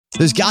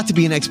There's got to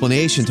be an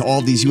explanation to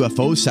all these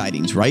UFO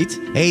sightings, right?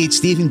 Hey, it's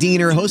Stephen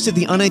Diener, host of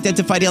the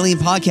Unidentified Alien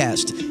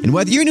Podcast. And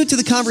whether you're new to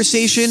the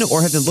conversation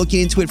or have been looking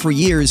into it for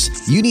years,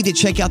 you need to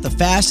check out the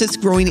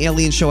fastest growing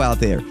alien show out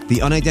there,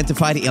 the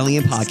Unidentified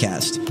Alien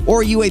Podcast,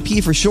 or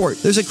UAP for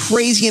short. There's a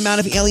crazy amount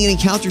of alien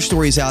encounter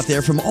stories out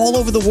there from all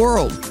over the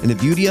world. And the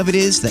beauty of it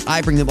is that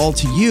I bring them all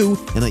to you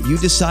and let you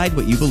decide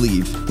what you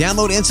believe.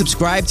 Download and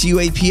subscribe to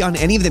UAP on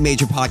any of the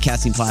major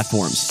podcasting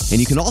platforms. And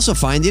you can also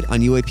find it on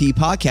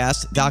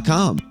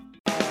UAPpodcast.com.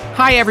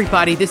 Hi,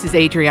 everybody. This is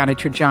Adriana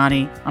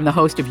Trajani. I'm the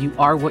host of You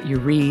Are What You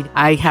Read.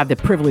 I have the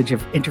privilege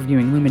of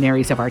interviewing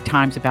luminaries of our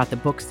times about the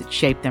books that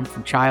shaped them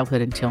from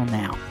childhood until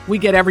now. We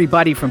get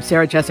everybody from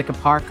Sarah Jessica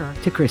Parker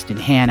to Kristen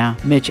Hanna,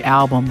 Mitch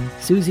Albom,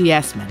 Susie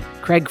Essman,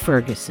 Craig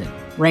Ferguson,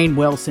 Rainn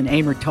Wilson,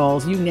 Amor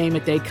Tolls, you name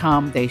it, they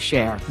come, they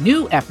share.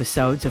 New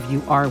episodes of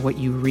You Are What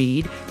You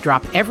Read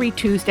drop every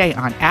Tuesday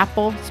on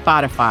Apple,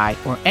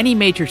 Spotify, or any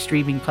major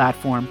streaming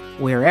platform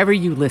wherever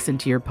you listen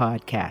to your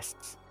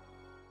podcasts.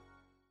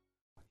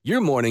 Your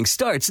morning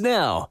starts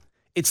now.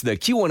 It's the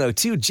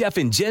Q102 Jeff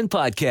and Jenn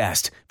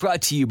podcast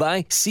brought to you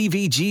by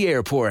CVG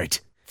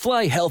Airport.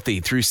 Fly healthy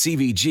through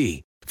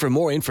CVG. For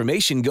more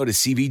information, go to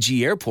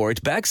CVG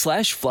Airport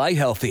 /fly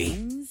healthy.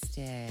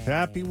 Wednesday.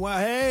 Happy,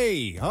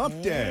 hey,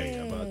 hump day.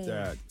 How about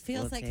that?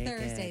 Feels like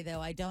Thursday, though.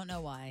 I don't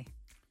know why.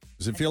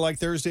 Does it feel like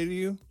Thursday to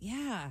you?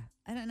 Yeah.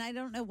 And I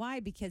don't know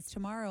why, because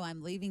tomorrow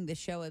I'm leaving the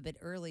show a bit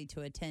early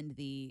to attend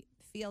the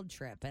field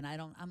trip. And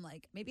I'm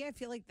like, maybe I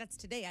feel like that's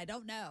today. I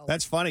don't know.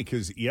 That's funny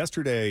because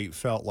yesterday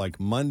felt like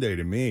Monday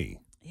to me.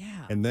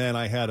 Yeah. And then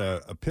I had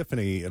a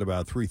epiphany at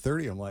about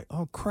 3:30. I'm like,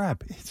 oh,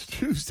 crap, it's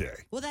Tuesday.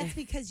 Well, that's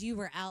because you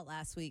were out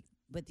last week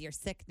with your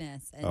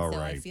sickness. And Oh, so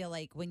right. I feel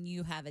like when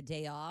you have a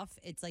day off,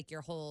 it's like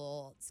your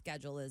whole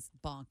schedule is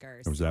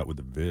bonkers. I was out with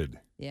the vid.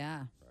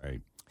 Yeah.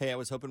 Right. Hey, I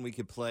was hoping we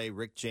could play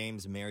Rick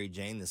James, Mary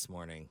Jane this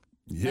morning.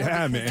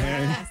 Yeah,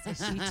 man.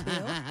 Is she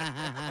too?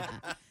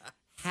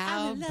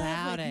 How I'm in love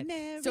about with it?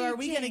 Mary So are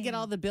we going to Jane. get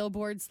all the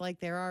billboards like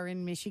there are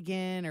in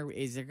Michigan, or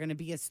is there going to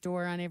be a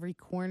store on every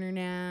corner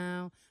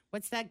now?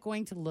 What's that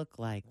going to look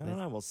like? I don't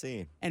know. We'll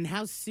see. And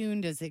how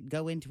soon does it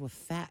go into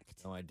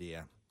effect? No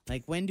idea.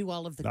 Like, when do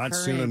all of the Not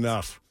current soon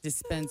enough.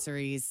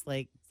 dispensaries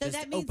So just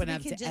that means open we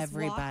up could to just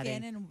everybody? walk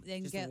in and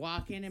Just get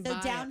walk in and So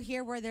buy down it.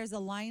 here where there's a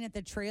line at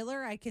the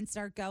trailer, I can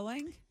start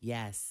going?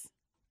 Yes.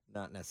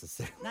 Not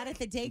necessarily. Not at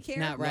the daycare?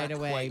 Not right Not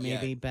away, quite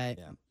yet. maybe, but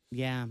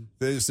yeah.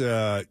 There's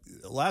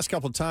last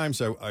couple of times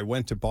I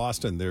went to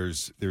Boston.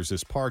 There's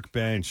this park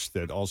bench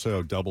that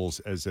also doubles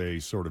as a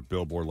sort of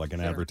billboard, like an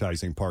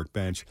advertising park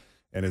bench,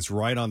 and it's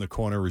right on the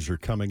corner as you're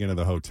coming into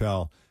the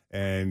hotel.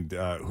 And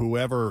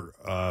whoever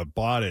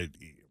bought it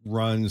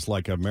runs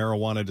like a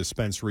marijuana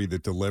dispensary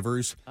that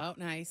delivers. Oh,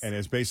 nice. And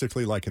it's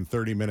basically like in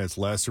 30 minutes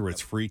less or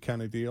it's free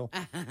kind of deal.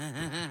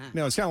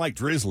 No, it's kind of like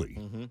Drizzly.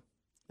 Mm-hmm.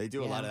 They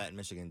do a lot of that in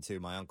Michigan, too.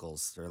 My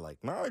uncles, they're like,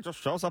 no, it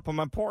just shows up on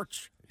my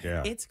porch.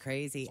 Yeah. It's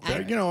crazy.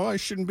 I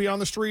shouldn't be on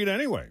the street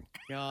anyway.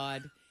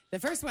 God. The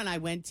first one I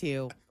went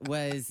to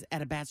was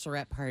at a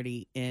bachelorette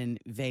party in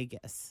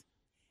Vegas,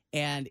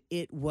 and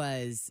it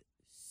was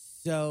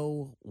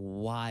so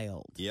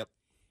wild. Yep.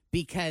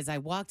 Because I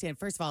walked in,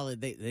 first of all,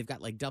 they've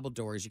got like double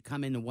doors. You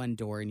come into one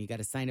door and you got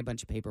to sign a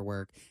bunch of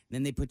paperwork.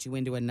 Then they put you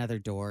into another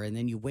door, and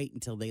then you wait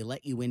until they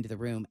let you into the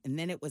room. And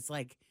then it was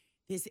like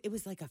this, it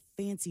was like a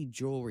fancy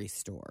jewelry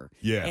store.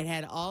 Yeah. It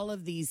had all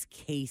of these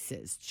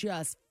cases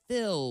just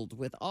filled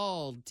with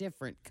all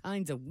different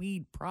kinds of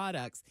weed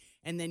products.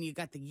 And then you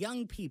got the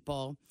young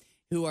people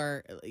who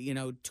are,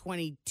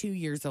 22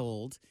 years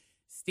old,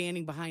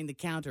 standing behind the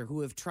counter,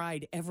 who have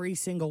tried every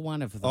single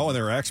one of them. Oh, and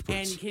they're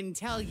experts. And can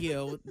tell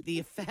you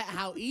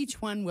how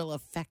each one will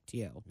affect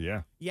you.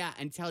 Yeah. Yeah,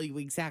 and tell you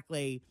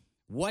exactly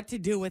what to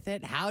do with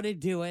it, how to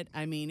do it.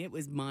 I mean, it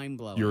was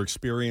mind-blowing. Your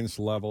experience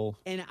level.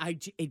 And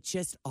it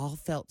just all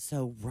felt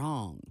so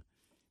wrong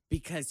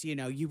because,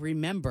 you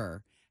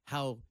remember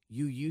how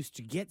you used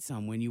to get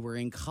some when you were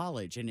in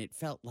college, and it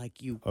felt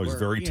like you Oh, it was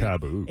very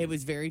taboo. It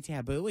was very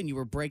taboo, and you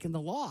were breaking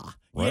the law.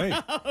 Right.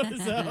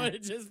 So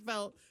it just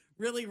felt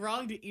really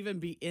wrong to even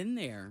be in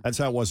there. That's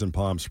how it was in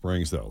Palm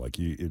Springs, though. Like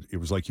it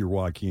was like you're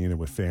walking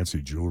into a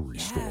fancy jewelry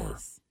store.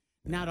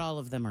 Not all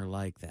of them are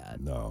like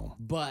that. No.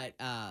 But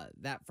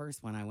that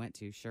first one I went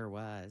to sure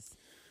was.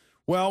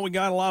 Well, we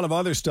got a lot of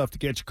other stuff to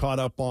get you caught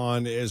up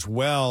on as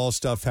well.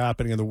 Stuff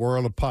happening in the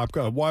world of pop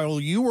culture. While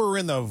you were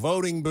in the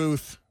voting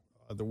booth,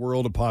 the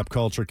world of pop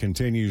culture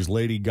continues.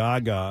 Lady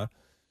Gaga,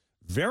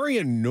 very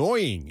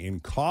annoying in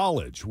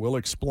college. We'll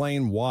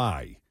explain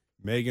why.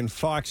 Megan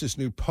Fox's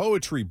new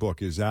poetry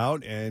book is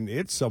out, and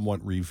it's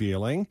somewhat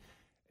revealing.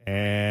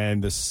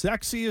 And the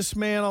sexiest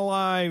man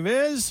alive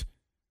is,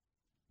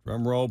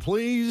 drum roll,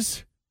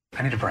 please.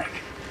 I need a break.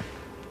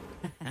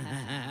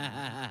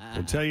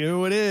 We'll tell you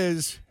who it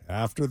is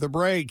after the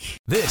break.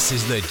 This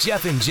is the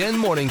Jeff and Jenn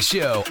Morning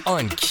Show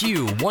on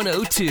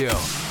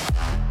Q102.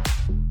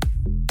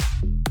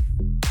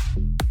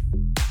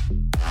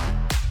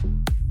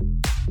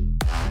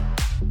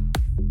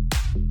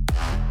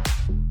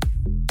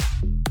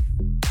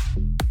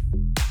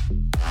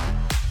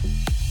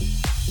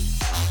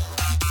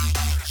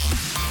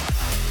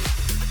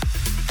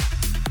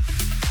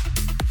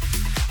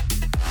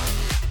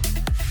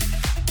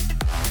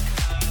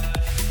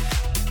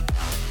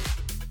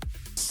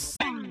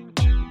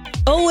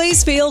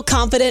 Always feel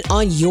confident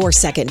on your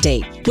second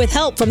date with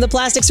help from the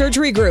Plastic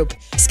Surgery Group.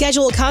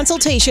 Schedule a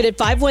consultation at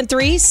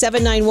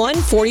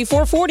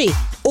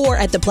 513-791-4440 or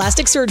at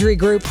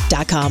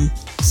theplasticsurgerygroup.com.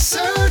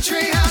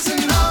 Surgery has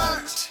an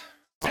art.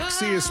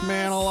 Sexiest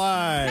man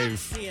alive.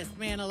 Sexiest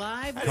man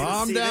alive.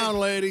 Calm down,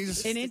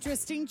 ladies. An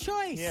interesting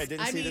choice. Yeah, I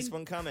didn't see this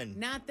one coming.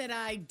 Not that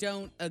I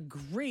don't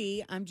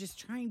agree. I'm just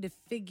trying to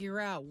figure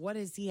out what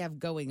does he have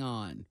going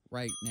on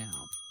right now.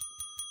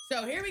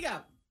 So here we go.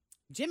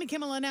 Jimmy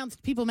Kimmel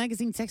announced People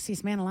Magazine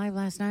Sexiest Man Alive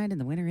last night, and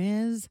the winner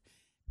is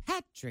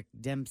Patrick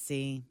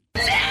Dempsey.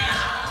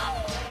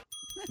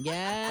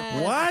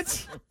 Yeah.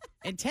 What?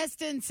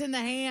 Intestines in the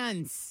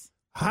hands.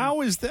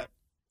 How is that?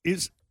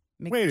 Wait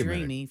a minute.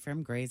 McDreamy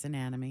from Grey's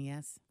Anatomy,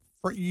 yes.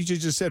 You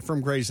just said from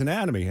Grey's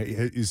Anatomy.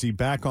 Is he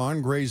back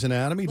on Grey's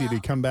Anatomy? Did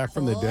he come back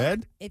from the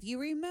dead? If you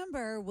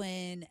remember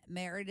when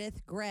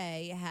Meredith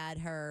Grey had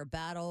her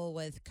battle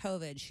with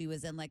COVID, she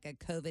was in like a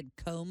COVID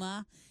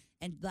coma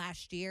and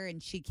last year,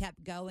 and she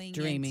kept going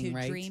into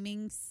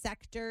dreaming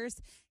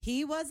sectors.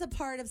 He was a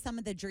part of some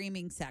of the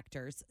dreaming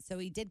sectors, so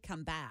he did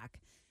come back.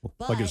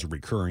 Like as a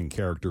recurring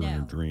character in her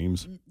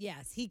dreams.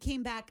 Yes, he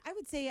came back. I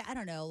would say, I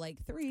don't know, like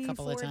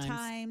 3-4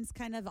 times,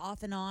 kind of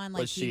off and on.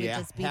 Like Was he she would a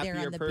just be there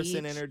on the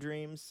person beach. in her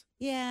dreams?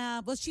 Yeah,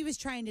 well, she was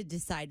trying to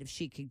decide if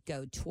she could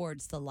go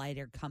towards the light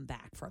or come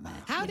back from it.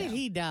 How did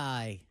he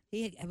die?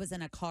 He was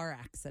in a car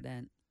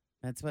accident.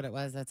 That's what it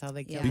was. That's how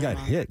they killed He him. got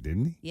hit,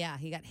 didn't he? Yeah,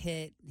 he got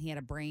hit. He had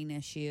a brain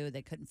issue.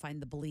 They couldn't find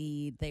the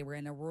bleed. They were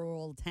in a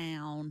rural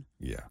town.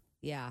 Yeah.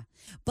 Yeah.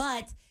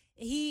 But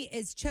he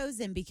is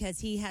chosen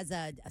because he has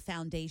a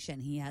foundation.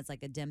 He has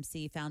like a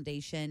Dempsey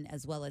Foundation,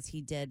 as well as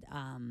he did.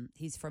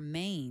 He's from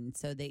Maine,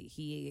 so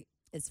he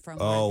is from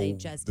where they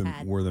just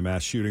had. Where the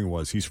mass shooting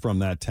was. He's from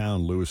that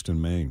town,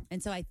 Lewiston, Maine.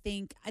 And so I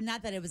think,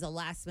 not that it was a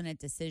last minute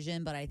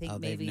decision, but I think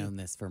they've known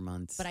this for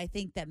months. But I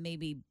think that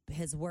maybe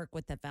his work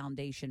with the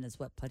foundation is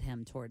what put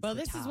him towards Well,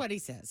 the this top. is what he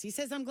says. He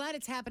says, I'm glad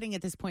it's happening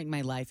at this point in my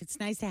life. It's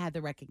nice to have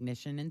the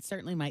recognition, and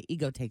certainly my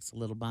ego takes a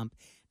little bump,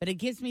 but it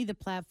gives me the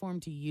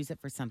platform to use it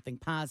for something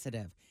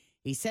positive.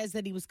 He says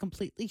that he was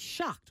completely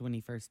shocked when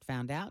he first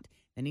found out,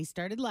 then he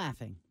started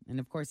laughing. And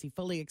of course, he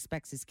fully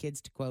expects his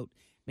kids to, quote,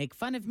 make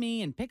fun of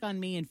me and pick on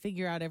me and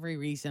figure out every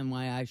reason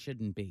why I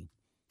shouldn't be.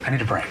 I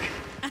need a break.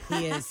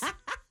 He is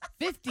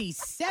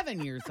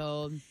 57 years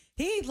old.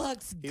 He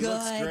looks good,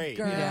 looks great.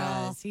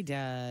 girl. He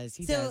does.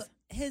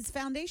 His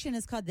foundation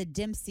is called the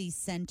Dempsey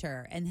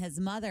Center, and his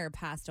mother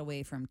passed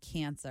away from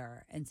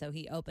cancer. And so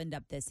he opened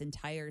up this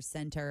entire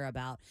center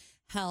about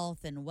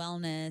health and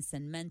wellness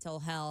and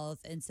mental health.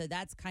 And so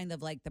that's kind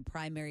of like the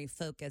primary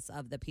focus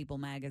of the People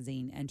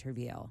magazine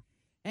interview.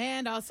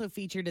 And also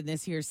featured in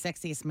this year's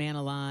Sexiest Man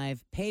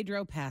Alive,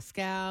 Pedro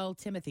Pascal,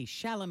 Timothy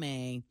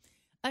Chalamet,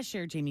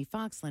 Usher, Jamie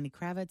Foxx, Lenny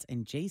Kravitz,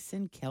 and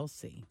Jason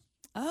Kelce.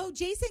 Oh,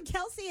 Jason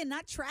Kelce and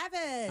not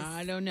Travis.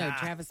 I don't know.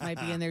 Travis might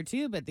be in there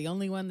too, but the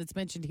only one that's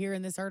mentioned here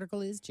in this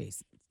article is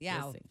Jason.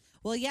 Yeah. We'll see.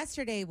 Well,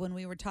 yesterday when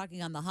we were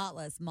talking on the hot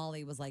list,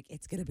 Molly was like,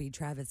 it's going to be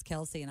Travis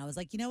Kelce. And I was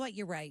like, you know what?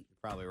 You're right.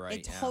 Probably right.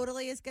 It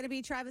totally is going to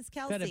be Travis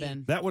Kelce. Could have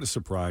been. That would have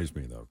surprised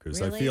me, though,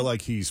 because I Really? feel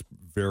like he's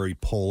very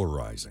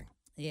polarizing.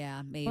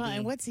 Yeah, maybe. Well,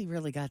 and what's he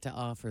really got to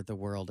offer the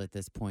world at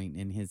this point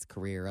in his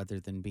career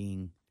other than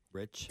being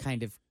Rich.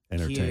 kind of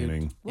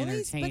Entertaining. cute, Well,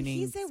 entertaining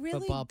he's a really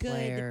football good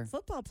player.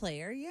 football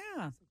player.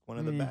 Yeah. One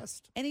of the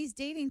best. And he's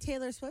dating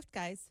Taylor Swift,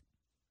 guys.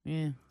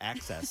 Yeah.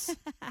 Access.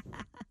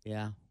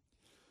 Yeah.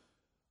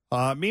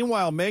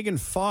 Meanwhile, Megan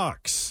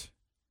Fox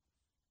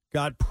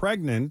got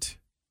pregnant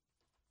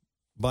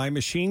by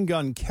Machine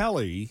Gun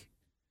Kelly,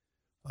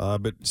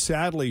 but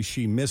sadly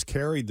she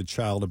miscarried the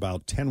child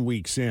about 10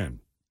 weeks in.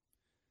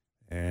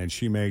 And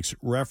she makes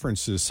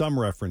some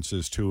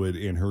references to it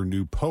in her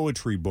new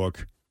poetry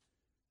book,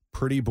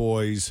 Pretty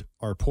Boys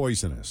Are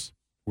Poisonous,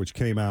 which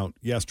came out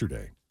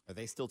yesterday. Are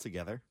they still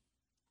together?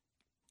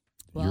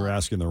 You're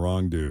asking the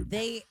wrong dude.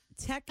 They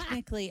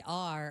technically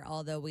are,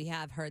 although we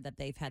have heard that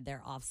they've had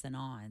their offs and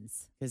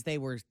ons. Because they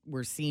were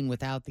seen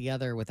without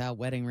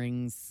wedding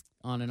rings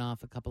on and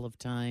off a couple of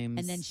times.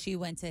 And then she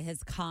went to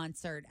his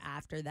concert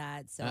after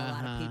that. So a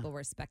lot of people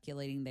were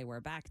speculating they were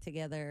back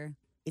together.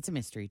 It's a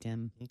mystery,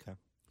 Tim. Okay.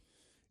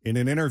 In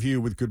an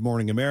interview with Good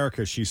Morning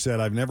America, she said,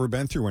 I've never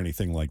been through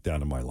anything like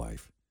that in my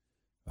life.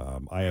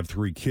 I have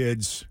 3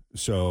 kids,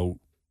 so,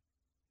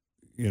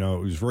 it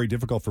was very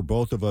difficult for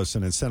both of us,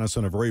 and it sent us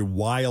on a very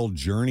wild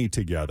journey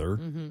together,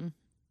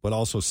 but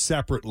also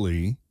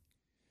separately,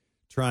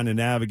 trying to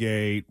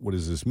navigate, what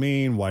does this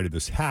mean? Why did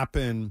this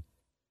happen?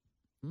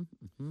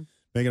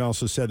 Megan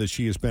also said that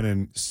she has been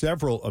in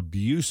several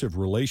abusive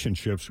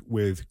relationships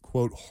with,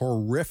 quote,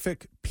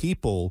 horrific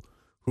people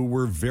who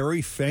were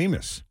very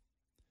famous.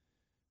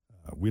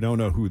 We don't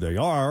know who they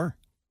are,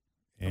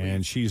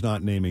 and she's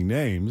not naming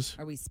names.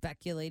 Are we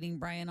speculating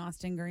Brian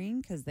Austin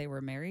Green because they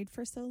were married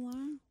for so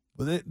long?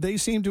 Well, they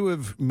seem to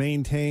have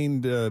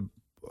maintained a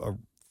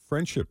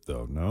friendship,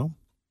 though, no?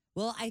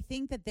 Well, I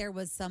think that there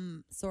was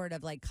some sort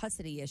of like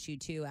custody issue,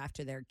 too,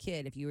 after their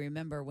kid. If you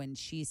remember when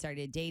she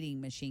started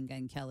dating Machine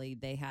Gun Kelly,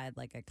 they had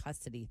like a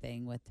custody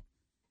thing with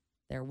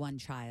their one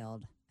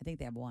child. I think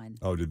they have one.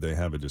 Oh, did they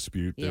have a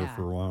dispute there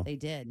for a while? They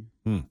did.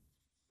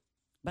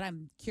 But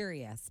I'm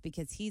curious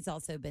because he's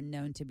also been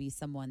known to be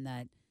someone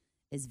that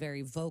is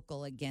very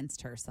vocal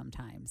against her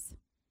sometimes.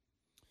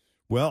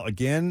 Well,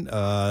 again,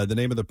 the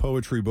name of the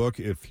poetry book,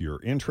 if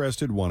you're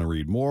interested, want to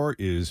read more,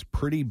 is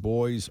Pretty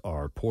Boys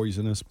Are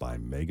Poisonous by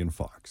Megan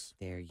Fox.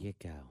 There you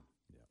go.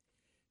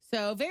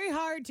 So very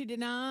hard to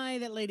deny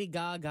that Lady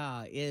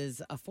Gaga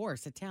is a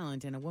force, a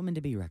talent, and a woman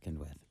to be reckoned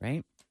with,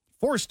 right?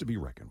 Force to be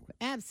reckoned with.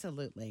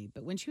 Absolutely.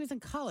 But when she was in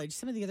college,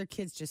 some of the other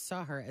kids just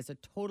saw her as a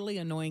totally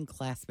annoying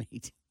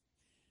classmate.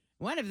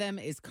 One of them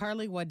is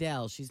Carly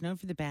Waddell. She's known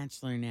for The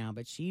Bachelor now,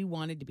 but she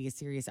wanted to be a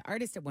serious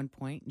artist at one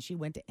point, and she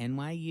went to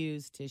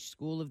NYU's Tisch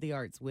School of the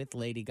Arts with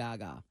Lady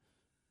Gaga.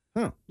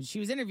 Huh. She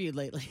was interviewed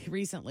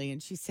recently,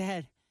 and she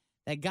said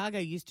that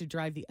Gaga used to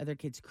drive the other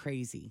kids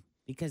crazy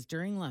because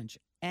during lunch,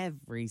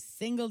 every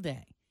single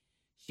day,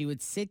 she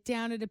would sit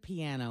down at a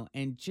piano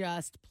and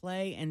just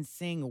play and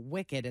sing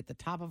Wicked at the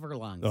top of her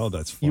lungs. Oh,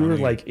 that's funny. You were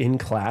like in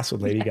class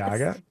with Lady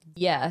Gaga?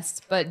 Yes,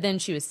 but then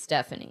she was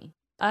Stephanie.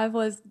 I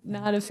was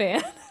not a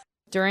fan.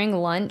 During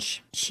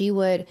lunch, she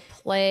would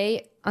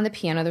play on the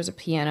piano. There's a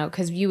piano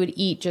because you would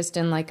eat just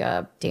in like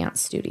a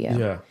dance studio.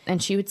 Yeah.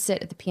 And she would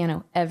sit at the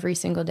piano every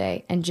single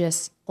day and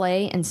just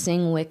play and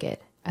sing Wicked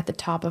at the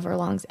top of her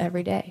lungs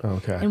every day.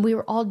 Okay. And we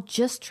were all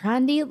just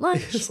trying to eat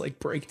lunch. It's like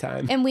break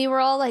time. And we were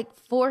all like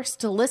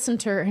forced to listen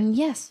to her. And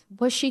yes,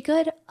 was she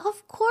good?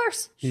 Of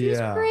course. She's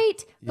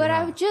great. But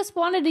I just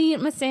wanted to eat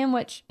my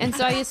sandwich. And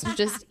so I used to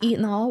just eat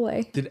in the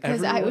hallway.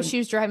 Because she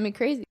was driving me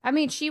crazy. I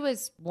mean, she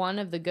was one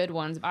of the good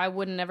ones. I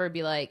would never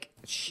be like,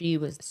 she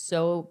was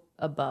so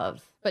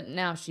above. But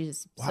now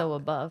she's so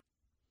above.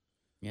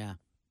 Yeah.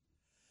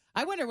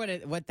 I wonder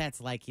what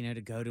that's like,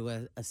 to go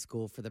to a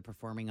school for the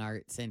performing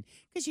arts. And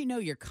because,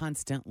 you're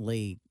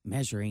constantly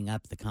measuring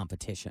up the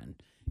competition.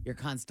 You're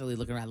constantly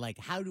looking around like,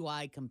 how do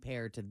I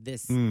compare to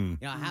this?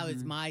 How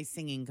is my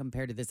singing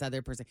compared to this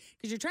other person?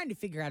 Because you're trying to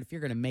figure out if you're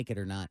going to make it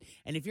or not.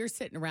 And if you're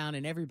sitting around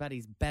and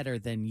everybody's better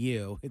than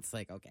you, it's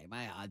like, okay,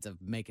 my odds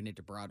of making it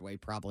to Broadway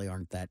probably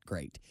aren't that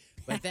great.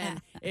 But then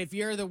if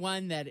you're the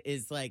one that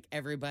is like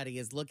everybody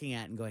is looking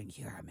at and going,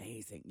 you're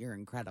amazing, you're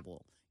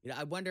incredible.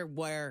 I wonder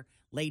where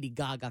Lady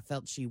Gaga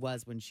felt she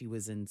was when she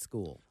was in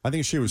school. I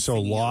think she was so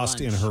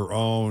lost in her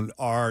own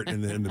art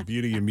and the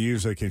beauty of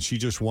music, and she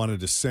just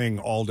wanted to sing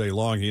all day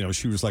long.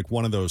 She was like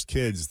one of those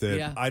kids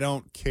that I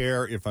don't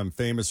care if I'm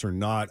famous or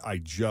not. I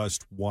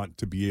just want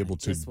to be able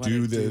to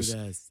do this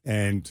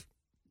and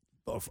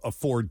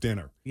afford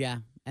dinner. Yeah.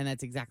 And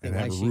that's exactly and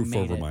why have a she roof made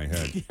over it. my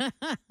head.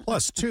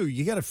 Plus, too,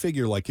 you got to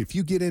figure, like, if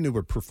you get into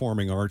a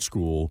performing arts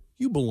school,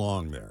 you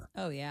belong there.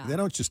 Oh, yeah. They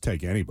don't just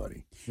take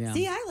anybody. Yeah.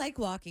 See, I like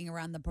walking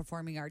around the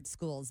performing arts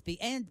schools.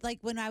 And like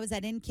when I was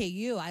at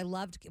NKU, I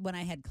loved when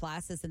I had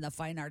classes in the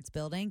fine arts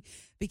building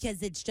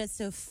because it's just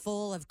so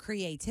full of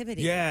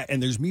creativity. Yeah,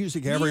 and there's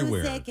music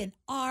everywhere. Music and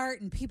art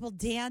and people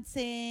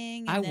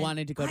dancing. I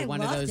wanted to go to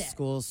one of those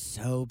schools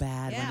so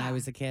bad when I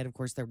was a kid. Of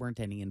course, there weren't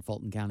any in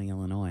Fulton County,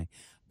 Illinois.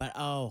 But,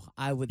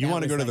 I would. You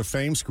want to go to the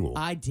Fame School?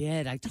 I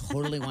did. I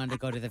totally wanted to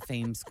go to the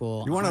Fame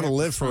School. You wanted to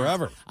live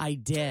forever. I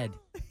did.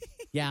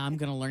 Yeah, I'm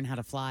going to learn how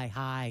to fly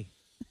high.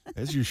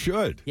 As you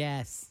should.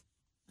 Yes.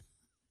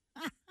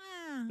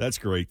 That's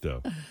great,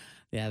 though.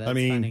 Yeah, that's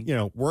funny.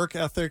 Work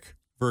ethic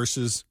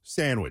versus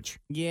sandwich.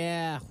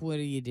 Yeah, what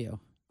do you do?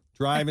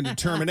 Drive and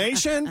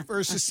determination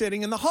versus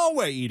sitting in the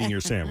hallway eating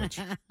your sandwich.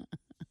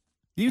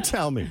 You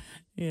tell me.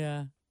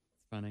 Yeah.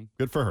 Funny.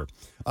 Good for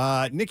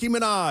her. Nicki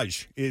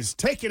Minaj is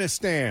taking a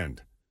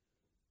stand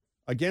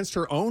against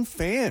her own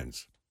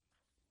fans.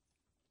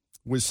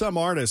 With some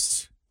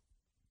artists,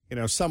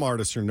 some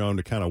artists are known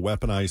to kind of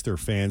weaponize their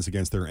fans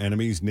against their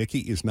enemies.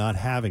 Nicki is not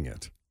having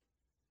it.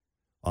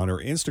 On her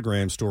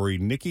Instagram story,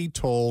 Nicki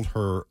told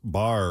her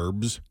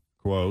Barbs,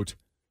 quote,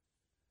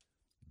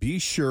 "Be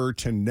sure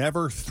to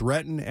never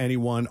threaten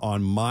anyone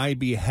on my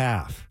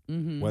behalf,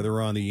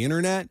 whether on the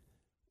internet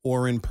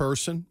or in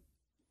person.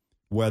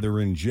 Whether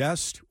in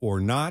jest or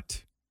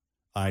not,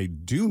 I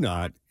do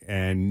not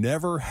and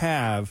never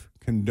have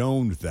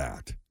condoned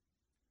that."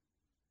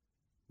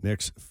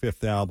 Nick's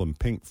fifth album,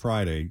 Pink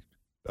Friday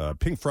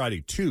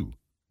 2,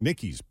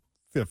 Nicki's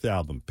fifth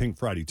album, Pink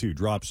Friday 2,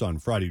 drops on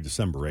Friday,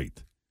 December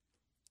 8th.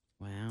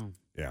 Wow.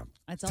 Yeah.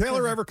 That's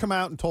Taylor ever come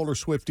out and told her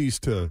Swifties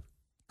to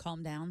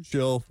calm down?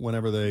 Chill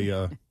whenever they,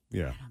 yeah. I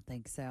don't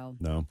think so.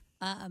 No.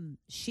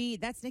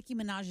 That's Nicki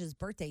Minaj's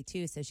birthday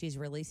too, so she's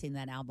releasing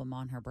that album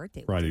on her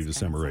birthday. Friday,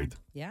 December 8th.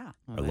 Yeah.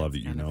 I love that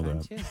you know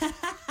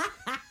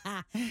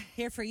that.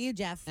 Here for you,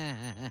 Jeff.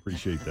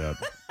 Appreciate that.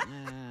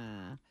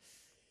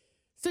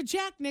 So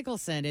Jack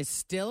Nicholson is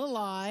still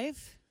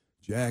alive.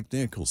 Jack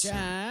Nicholson.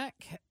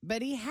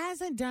 But he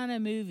hasn't done a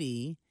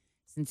movie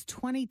since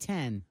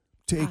 2010.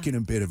 Taking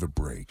a bit of a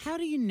break. How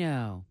do you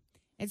know?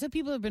 And so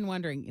people have been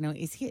wondering,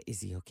 is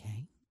he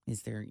okay?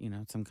 Is there,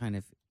 some kind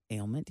of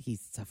ailment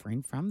he's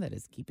suffering from that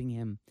is keeping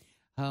him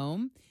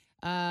home?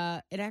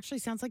 It actually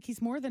sounds like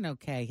he's more than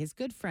okay. His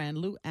good friend,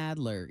 Lou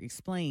Adler,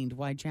 explained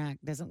why Jack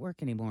doesn't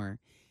work anymore.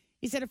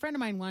 He said, a friend of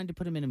mine wanted to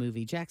put him in a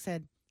movie. Jack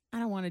said, I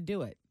don't want to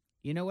do it.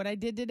 You know what I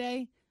did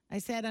today? I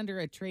sat under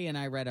a tree and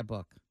I read a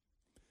book.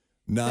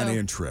 Not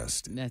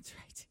interested. That's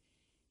right.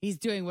 He's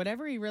doing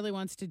whatever he really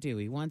wants to do.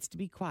 He wants to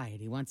be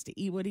quiet. He wants to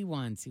eat what he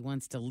wants. He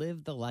wants to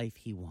live the life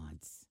he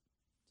wants.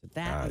 So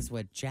that is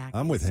what Jack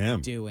I'm with is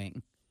him.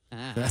 doing.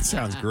 That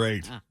sounds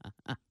great.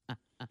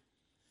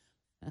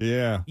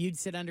 Yeah. You'd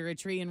sit under a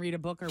tree and read a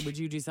book, or would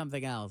you do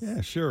something else?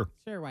 Yeah, sure.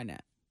 Sure, why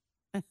not?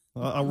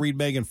 I'll read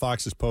Megan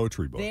Fox's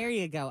poetry book. There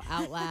you go,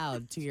 out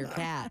loud to your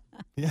cat.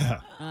 Yeah.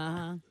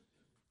 Uh-huh.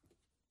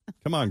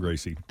 Come on,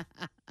 Gracie.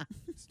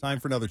 It's time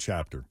for another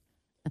chapter.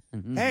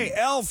 Hey,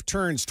 Elf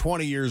turns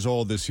 20 years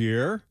old this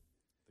year.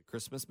 The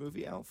Christmas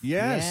movie Elf?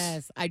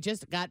 Yes. I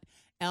just got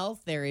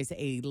Elf. There is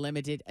a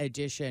limited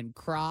edition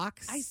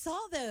Crocs. I saw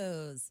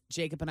those.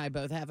 Jacob and I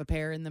both have a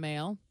pair in the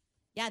mail.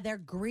 Yeah, they're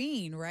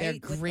green, right? They're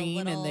With the green,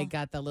 little- and they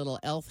got the little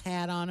elf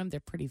hat on them. They're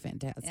pretty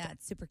fantastic. Yeah,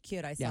 it's super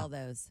cute. I saw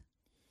those.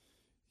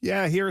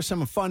 Yeah, here are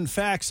some fun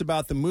facts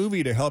about the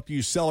movie to help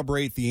you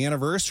celebrate the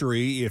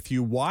anniversary if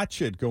you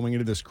watch it going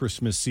into this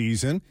Christmas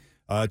season.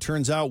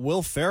 Turns out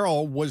Will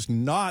Ferrell was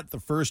not the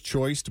first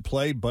choice to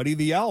play Buddy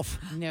the Elf.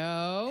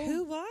 No.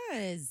 Who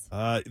was?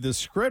 The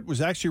script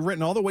was actually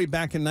written all the way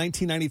back in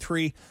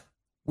 1993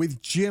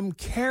 with Jim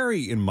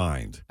Carrey in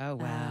mind. Oh,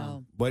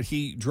 wow. But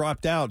he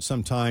dropped out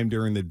sometime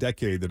during the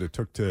decade that it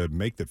took to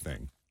make the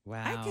thing.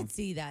 Wow. I could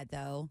see that,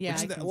 though.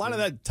 Yeah, A lot of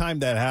that time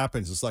that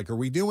happens, it's like, are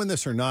we doing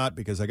this or not?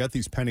 Because I got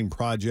these pending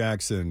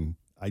projects and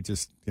I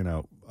just,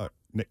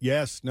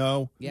 yes,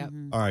 no. Yep.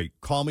 All right,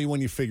 call me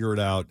when you figure it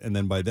out. And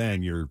then by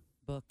then you're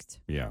booked.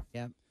 Yeah.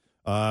 Yep.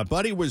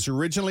 Buddy was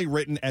originally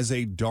written as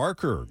a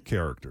darker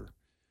character.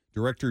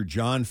 Director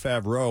Jon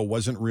Favreau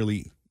wasn't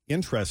really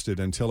interested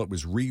until it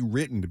was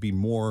rewritten to be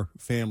more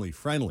family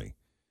friendly.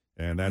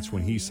 And that's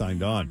when he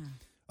signed on.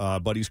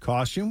 Buddy's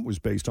costume was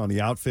based on the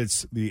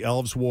outfits the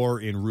elves wore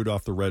in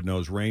Rudolph the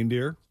Red-Nosed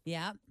Reindeer.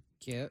 Yeah.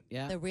 Cute.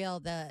 Yeah.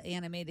 The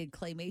animated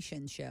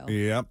claymation show.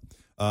 Yep.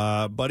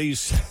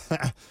 Buddy's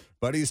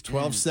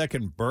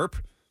 12-second burp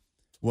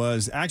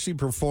was actually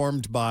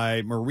performed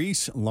by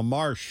Maurice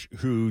LaMarche,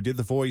 who did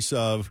the voice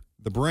of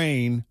the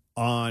Brain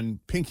on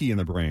Pinky and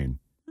the Brain.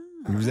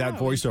 He was that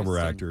voiceover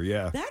actor,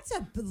 yeah. That's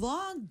a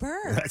long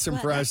burp. That's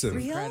impressive.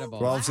 That's Incredible.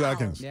 12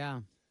 seconds.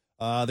 Yeah.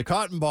 The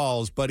cotton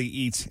balls Buddy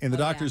eats in the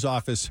doctor's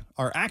office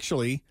are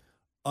actually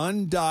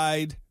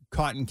undyed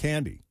cotton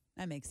candy.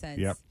 That makes sense.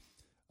 Yep.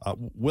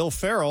 Will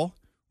Ferrell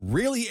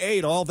really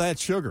ate all that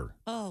sugar.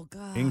 Oh,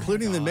 God.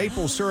 Including the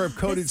maple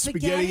syrup-coated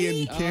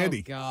spaghetti and candy.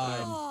 Oh,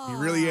 God. He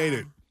really ate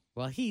it.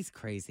 Well, he's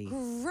crazy.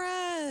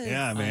 Gross.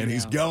 Yeah, man,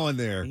 he's going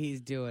there.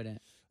 He's doing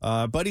it.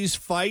 Buddy's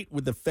fight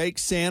with the fake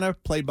Santa,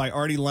 played by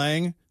Artie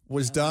Lang,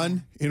 was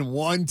done in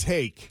one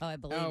take. Oh, I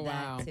believe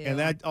that, too. And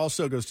that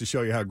also goes to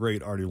show you how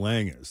great Artie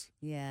Lang is.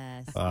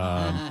 Yes.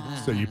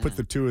 So you put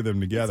the two of them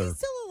together. Is he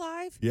still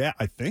alive? Yeah,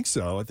 I think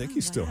so. I think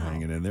he's still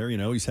hanging in there.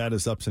 He's had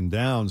his ups and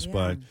downs,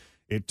 but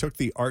it took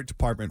the art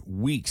department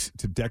weeks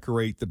to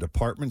decorate the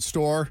department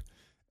store.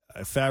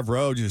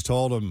 Favreau just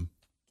told him,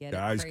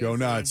 guys, go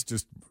nuts.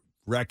 Just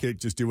wreck it.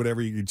 Just do whatever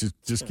you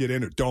just get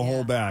in it. Don't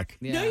hold back.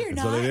 Yeah. No, you're and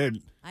not. So they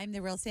did. I'm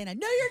the real Santa.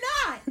 No, you're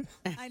not.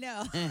 I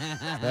know.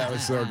 That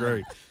was so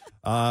great.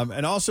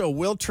 And also,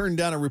 Will turned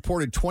down a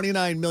reported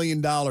 $29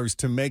 million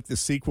to make the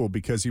sequel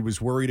because he was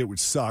worried it would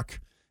suck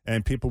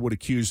and people would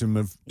accuse him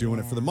of doing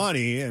it for the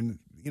money. And,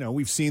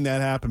 we've seen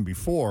that happen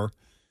before.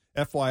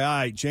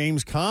 FYI,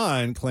 James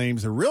Caan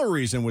claims the real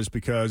reason was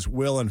because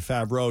Will and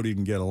Favreau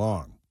didn't get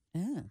along.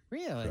 Oh.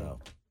 Really? So.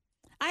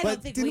 I But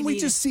don't think didn't we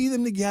just see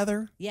them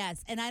together?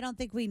 Yes, and I don't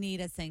think we need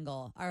a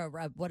single or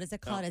what is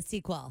it called? A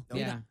sequel.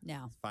 Yeah.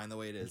 No. Fine the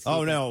way it is.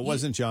 Oh, no, it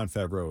wasn't John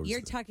Favreau. It was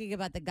You're talking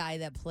about the guy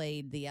that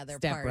played the other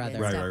Step part Brothers.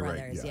 in Right, Step right, right,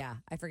 Brothers. yeah.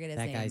 I forget his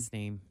That name. guy's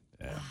name.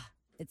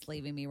 It's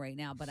leaving me right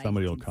now, but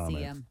Somebody I will can comment.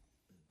 see him.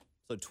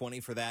 So 20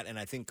 for that, and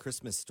I think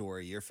Christmas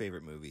Story, your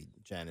favorite movie,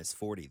 Jen, is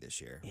 40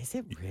 this year. Is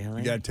it really?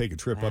 You got to take a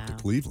trip up to Wow.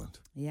 Cleveland.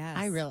 Yes.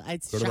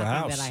 It's Go to the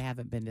shocking house. that I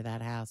haven't been to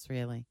that house,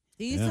 really.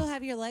 Do you still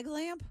have your leg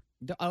lamp?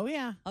 Oh,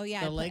 yeah. Oh,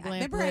 yeah. The leg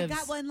lamp remember, lives. I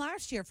got one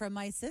last year from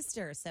my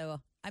sister, so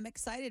I'm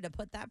excited to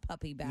put that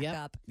puppy back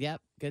up.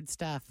 Yep. Good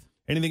stuff.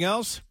 Anything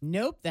else?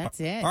 Nope, that's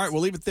it. All right,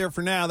 we'll leave it there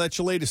for now. That's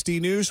your latest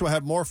E-News. We'll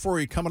have more for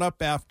you coming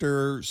up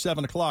after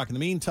 7 o'clock. In the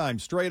meantime,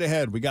 straight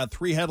ahead, we got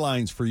 3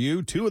 headlines for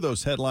you. 2 of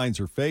those headlines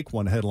are fake.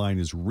 1 headline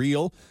is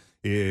real.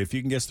 If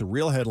you can guess the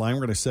real headline,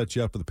 we're going to set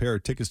you up with a pair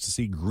of tickets to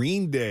see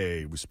Green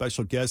Day with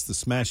special guests, the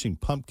Smashing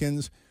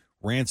Pumpkins,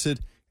 Rancid,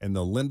 and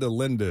the Linda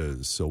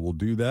Lindas. So we'll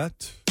do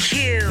that.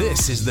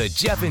 This is the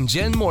Jeff and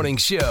Jen Morning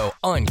Show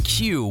on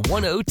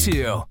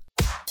Q102.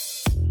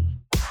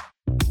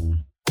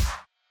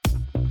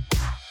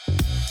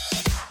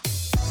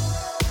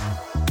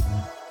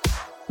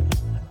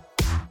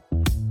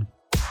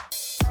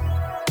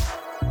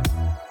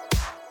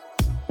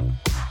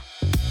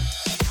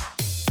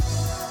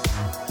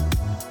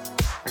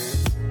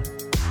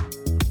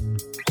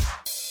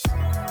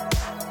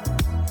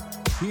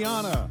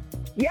 Tiana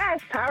Yes,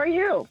 how are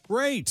you?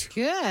 Great.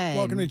 Good.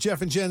 Welcome to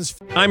Jeff and Jen's.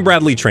 I'm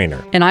Bradley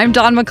Trainer. And I'm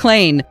Don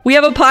McClain. We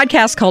have a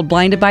podcast called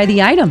Blinded by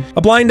the Item.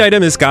 A blind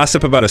item is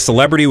gossip about a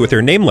celebrity with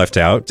their name left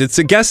out. It's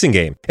a guessing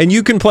game, and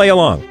you can play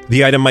along.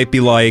 The item might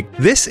be like,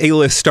 this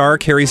A-list star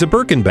carries a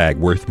Birkin bag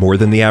worth more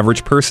than the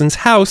average person's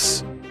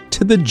house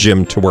to the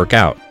gym to work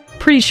out.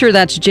 Pretty sure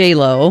that's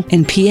J-Lo.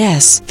 And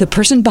P.S. the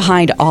person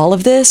behind all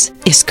of this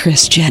is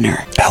Kris Jenner,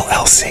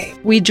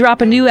 LLC. We drop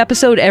a new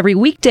episode every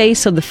weekday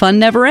so the fun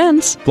never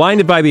ends.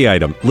 Blinded by the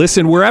Item.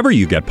 Listen wherever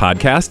you get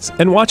podcasts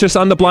and watch us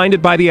on the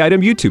Blinded by the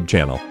Item YouTube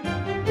channel.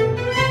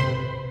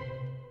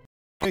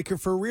 Baker,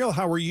 for real,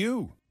 how are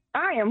you?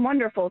 I am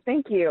wonderful.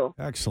 Thank you.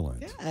 Excellent.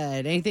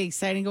 Good. Anything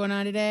exciting going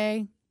on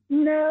today?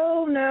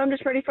 No, I'm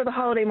just ready for the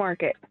holiday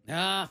market.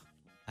 I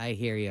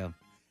hear you.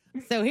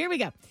 So here we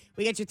go.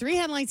 We got your 3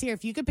 headlines here.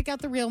 If you could pick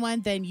out the real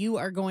one, then you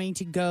are going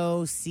to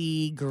go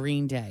see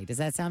Green Day. Does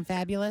that sound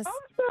fabulous?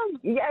 Awesome.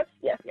 Yes.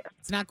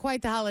 It's not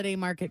quite the holiday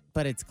market,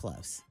 but it's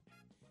close.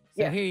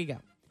 So Yes. here you go.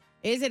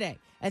 Is it A?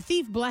 A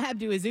thief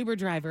blabbed to his Uber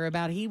driver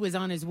about he was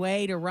on his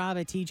way to rob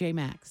a TJ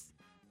Maxx.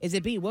 Is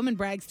it B? Woman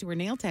brags to her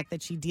nail tech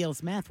that she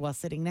deals meth while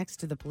sitting next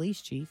to the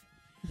police chief.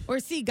 Or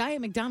C? Guy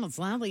at McDonald's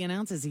loudly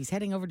announces he's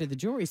heading over to the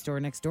jewelry store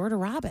next door to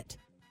rob it.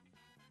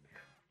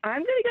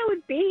 I'm going to go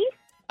with B.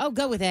 Oh,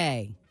 go with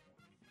A.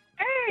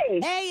 Hey.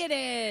 A it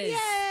is.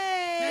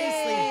 Yay!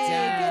 Nicely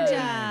done. Good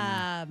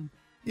job.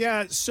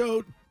 Yeah,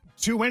 so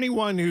to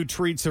anyone who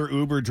treats their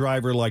Uber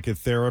driver like a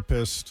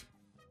therapist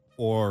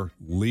or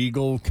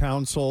legal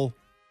counsel,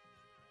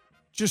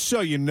 just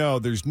so you know,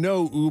 there's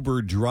no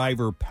Uber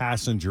driver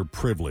passenger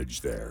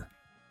privilege there.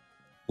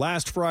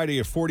 Last Friday,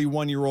 a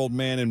 41-year-old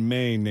man in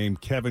Maine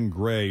named Kevin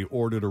Gray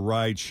ordered a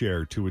ride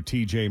share to a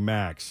TJ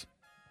Maxx.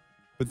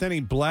 But then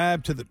he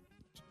blabbed to the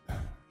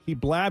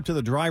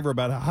driver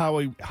about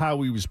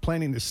how he was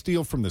planning to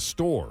steal from the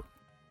store.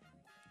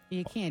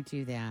 You can't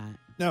do that.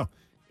 No,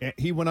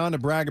 he went on to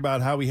brag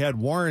about how he had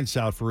warrants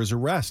out for his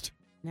arrest.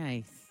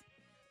 Nice.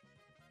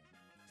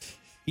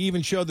 He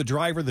even showed the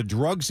driver the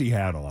drugs he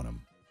had on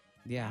him.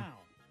 Yeah.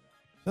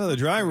 So the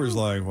driver was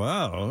like,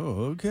 wow,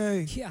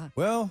 okay. Yeah.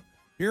 Well,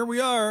 here we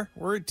are.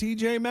 We're at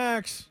TJ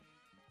Maxx.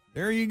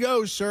 There you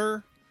go,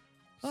 sir.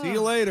 See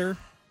you later.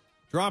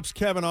 Drops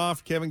Kevin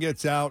off. Kevin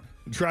gets out.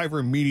 The driver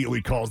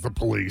immediately calls the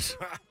police.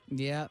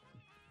 Yep.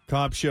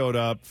 Cop showed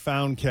up,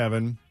 found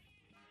Kevin.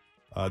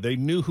 They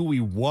knew who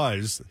he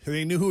was.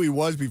 They knew who he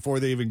was before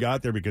they even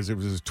got there because it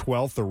was his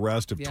 12th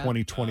arrest of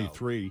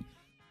 2023.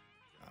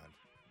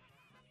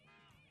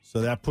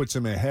 So that puts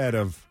him ahead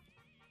of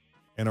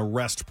an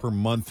arrest per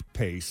month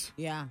pace.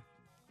 Yeah.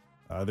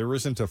 There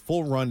isn't a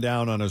full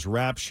rundown on his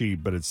rap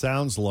sheet, but it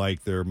sounds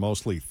like they're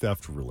mostly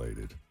theft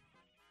related.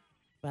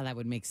 Well, that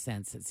would make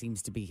sense. It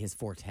seems to be his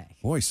forte.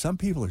 Boy, some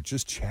people are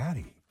just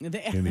chatty in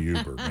the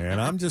Uber, man.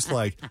 I'm just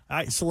like,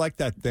 I select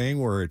that thing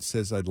where it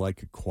says I'd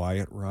like a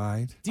quiet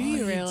ride. Do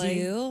you really?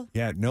 Do?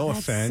 Yeah, no That's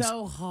offense.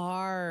 so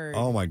hard.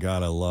 Oh, my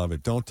God, I love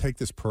it. Don't take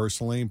this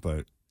personally,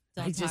 but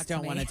I just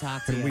don't want to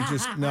talk to you. we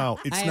just, no,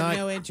 it's I not. have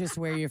no interest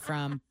where you're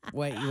from,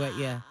 what you,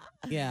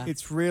 yeah.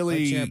 It's really,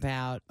 what you're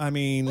about. I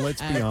mean,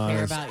 let's be I don't honest.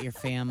 care about your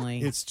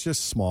family. It's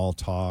just small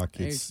talk.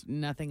 There's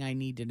nothing I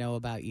need to know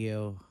about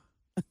you.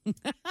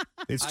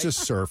 It's just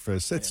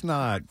surface. It's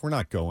not. We're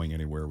not going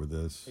anywhere with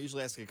this. I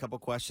usually ask a couple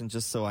questions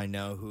just so I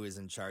know who is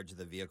in charge of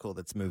the vehicle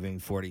that's moving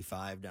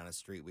 45 down a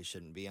street we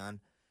shouldn't be on.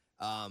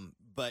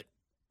 But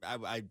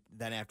I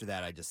then after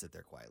that, I just sit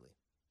there quietly.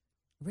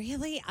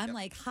 Really? I'm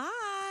like,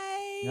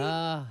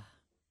 hi.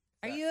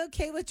 Are you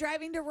okay with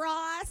driving to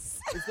Ross?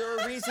 Is there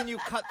a reason you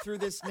cut through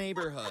this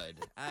neighborhood?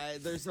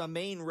 There's a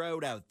main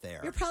road out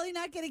there. You're probably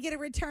not going to get a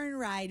return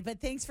ride,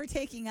 but thanks for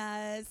taking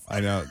us.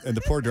 I know. And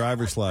the poor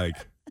driver's like,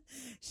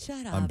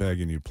 shut up. I'm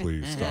begging you,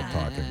 please stop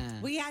talking.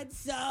 We had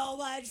so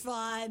much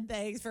fun.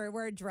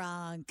 We're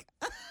drunk.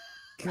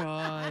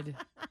 God.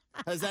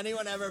 Has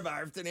anyone ever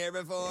barfed in here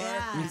before?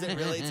 Yeah. Is it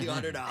really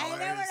 $200? I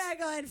know we're not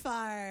going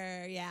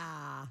far.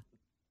 Yeah.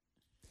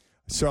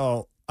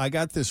 So I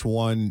got this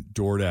one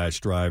DoorDash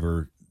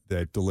driver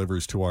that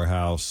delivers to our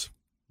house,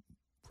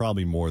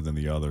 probably more than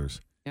the others.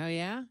 Oh,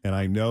 yeah? And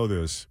I know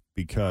this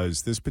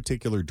because this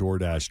particular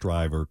DoorDash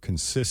driver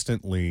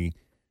consistently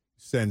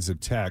sends a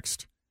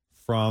text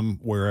from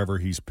wherever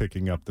he's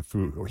picking up the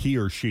food, or he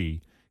or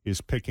she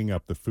is picking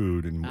up the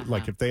food. And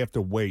like if they have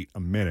to wait a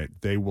minute,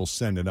 they will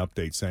send an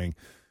update saying,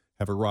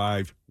 have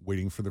arrived,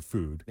 waiting for the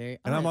food. And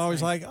I'm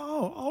always like,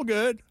 oh, all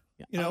good.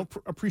 You know,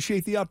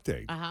 appreciate the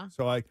update.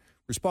 So I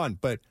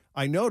respond. But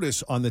I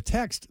notice on the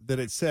text that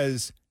it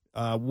says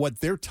what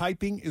they're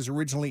typing is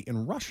originally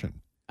in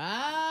Russian.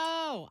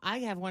 Oh, I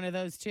have one of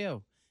those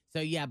too. So,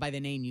 yeah, by the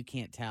name, you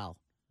can't tell.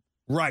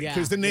 Right,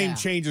 because the name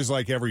changes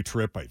like every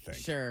trip, I think.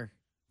 Sure.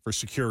 For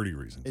security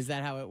reasons. Is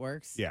that how it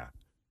works? Yeah.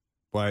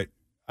 But,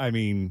 I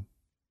mean,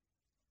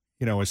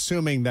 you know,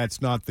 assuming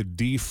that's not the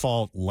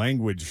default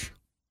language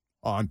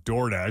on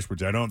DoorDash,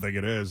 which I don't think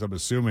it is, I'm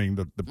assuming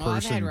that the person...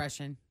 I've had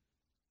Russian.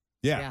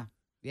 Yeah.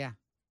 Yeah.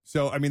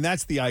 So, I mean,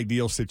 that's the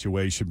ideal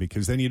situation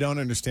because then you don't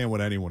understand what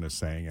anyone is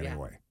saying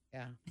anyway.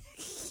 Yeah.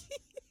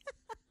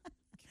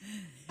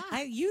 I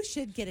You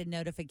should get a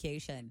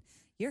notification.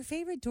 Your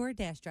favorite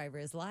DoorDash driver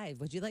is live.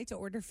 Would you like to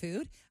order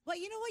food? Well,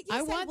 you know what?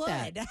 Yes, I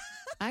would. That.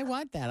 I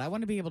want that. I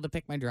want to be able to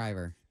pick my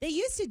driver. They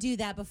used to do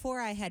that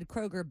before I had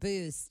Kroger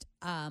Boost.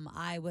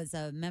 I was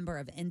a member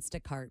of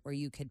Instacart where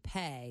you could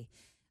pay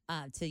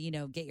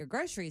to, get your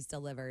groceries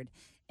delivered.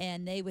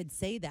 And they would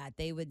say that.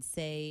 They would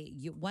say,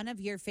 one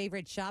of your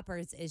favorite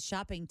shoppers is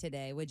shopping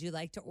today. Would you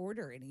like to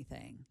order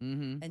anything?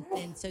 Mm-hmm.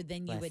 And so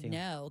then you would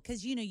know.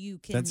 Because, you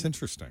can. That's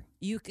interesting.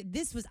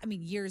 This was,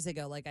 years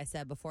ago, like I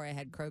said, before I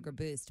had Kroger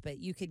Boost. But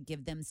you could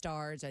give them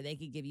stars or they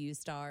could give you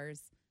stars.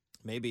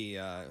 Maybe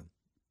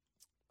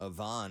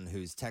Yvonne,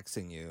 who's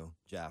texting you,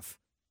 Jeff,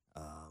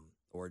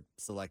 or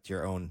select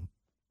your own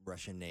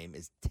Russian name,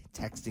 is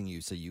texting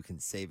you so you can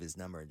save his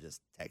number and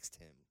just text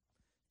him.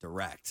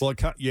 Direct. Well,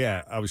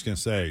 I was going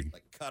to say.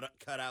 Like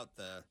cut out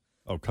the.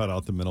 Oh, cut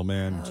out the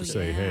middleman. Just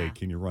say, hey,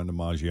 can you run to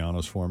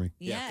Maggiano's for me?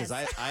 Yeah, because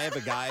I have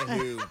a guy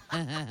who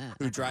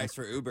drives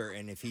for Uber,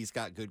 and if he's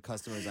got good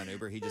customers on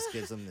Uber, he just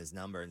gives them his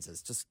number and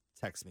says, just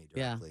text me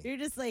directly. Yeah. You're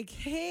just like,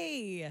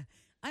 hey,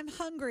 I'm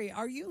hungry.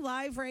 Are you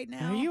live right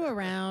now? Are you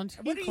around?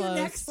 What are you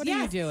next? What are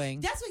you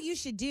doing? That's what you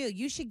should do.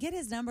 You should get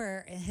his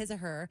number, his or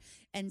her,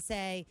 and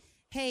say,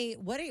 hey,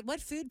 what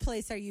food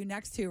place are you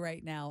next to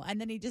right now? And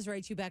then he just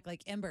writes you back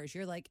like Embers.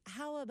 You're like,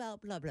 how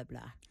about blah, blah,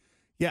 blah.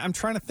 Yeah, I'm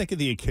trying to think of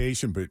the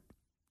occasion, but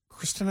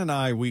Kristen and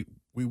I, we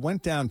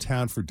went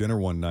downtown for dinner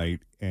one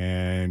night,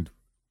 and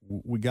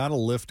we got a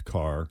Lyft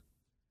car,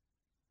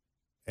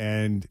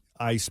 and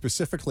I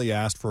specifically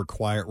asked for a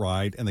quiet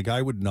ride, and the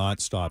guy would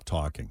not stop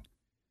talking.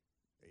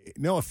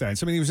 No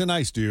offense. He was a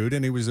nice dude,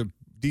 and he was a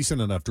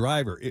decent enough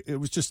driver. It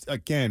was just,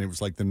 again, it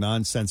was like the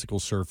nonsensical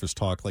surface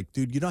talk. Like,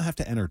 dude, you don't have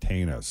to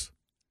entertain us.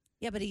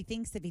 Yeah, but he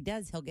thinks if he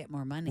does, he'll get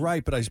more money.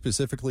 Right, but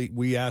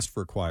we asked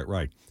for a quiet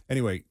ride.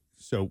 Anyway,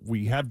 so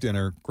we have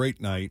dinner, great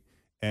night,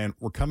 and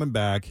we're coming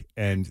back,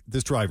 and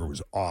this driver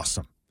was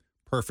awesome,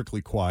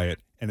 perfectly quiet.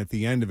 And at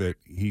the end of it,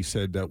 he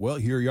said, well,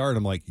 here you are. And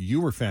I'm like, you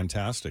were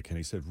fantastic. And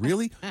he said,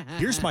 really?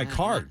 Here's my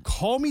card.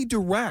 Call me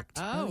direct.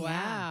 Oh,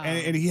 wow.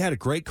 And he had a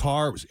great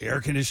car. It was air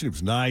conditioned. It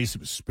was nice.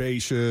 It was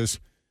spacious.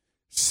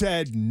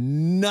 Said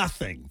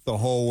nothing the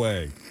whole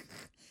way.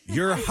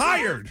 You're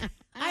hired.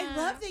 I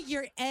love that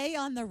you're A,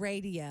 on the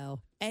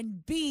radio,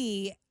 and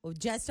B,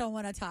 just don't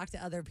want to talk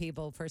to other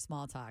people for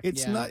small talk.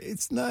 It's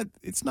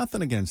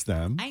nothing against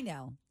them. I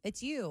know.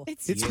 It's you.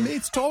 It's me.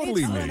 It's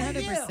totally me.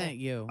 100%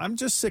 you. I'm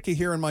just sick of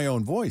hearing my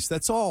own voice.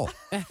 That's all.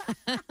 I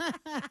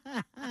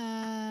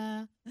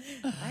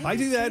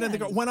do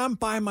that when I'm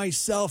by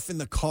myself in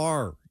the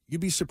car.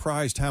 You'd be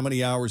surprised how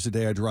many hours a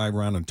day I drive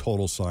around in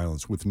total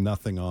silence with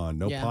nothing on.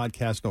 No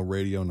podcast, no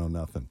radio, no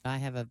nothing. I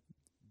have a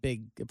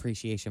big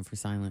appreciation for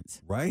silence.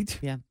 Right?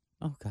 Yeah.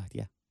 Oh, God,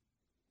 yeah.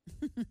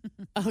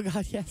 Oh,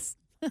 God, yes.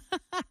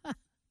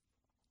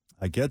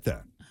 I get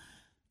that.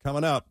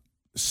 Coming up,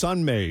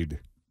 Sunmaid.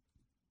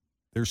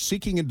 They're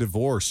seeking a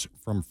divorce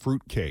from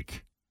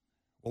fruitcake.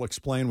 We'll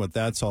explain what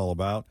that's all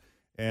about.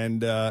 And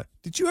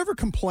did you ever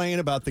complain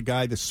about the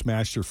guy that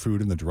smashed your food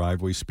in the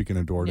driveway, speaking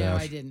of DoorDash? No,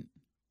 I didn't.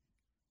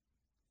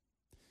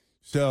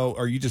 So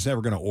are you just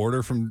never going to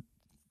order from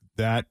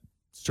that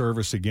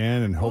service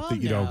again and hope that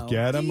you don't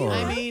get him?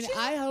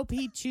 I hope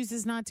he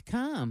chooses not to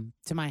come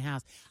to my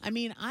house. I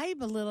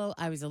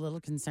was a little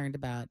concerned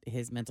about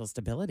his mental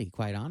stability,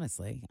 quite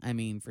honestly.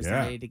 For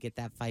somebody to get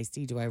that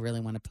feisty, do I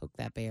really want to poke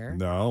that bear?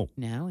 No,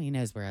 he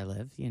knows where I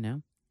live,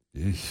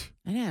 Eesh.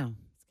 I know.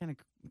 It's kind of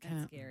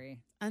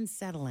scary.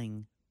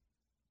 Unsettling.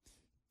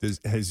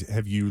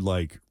 Have you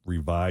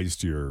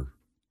revised your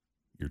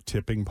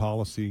tipping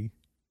policy?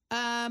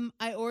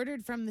 I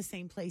ordered from the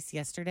same place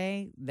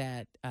yesterday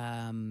that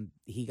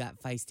he got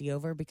feisty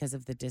over because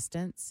of the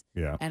distance.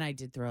 Yeah. And I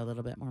did throw a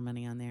little bit more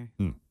money on there.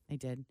 I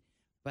did.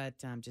 But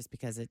just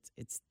because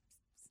it's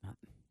not,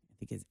 I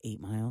think it's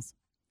 8 miles.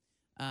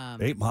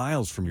 8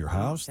 miles from your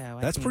house? So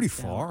that's pretty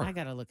far. I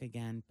got to look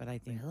again, but I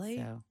think really?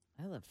 so.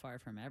 I live far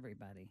from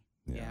everybody.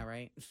 Yeah,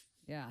 right?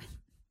 Yeah.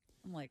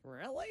 I'm like,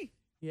 really?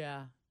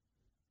 Yeah.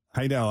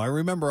 I know. I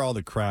remember all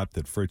the crap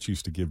that Fritz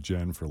used to give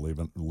Jen for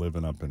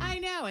living up in. I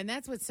know, and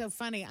that's what's so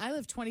funny. I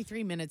live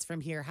 23 minutes from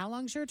here. How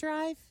long's your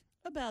drive?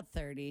 About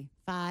 30.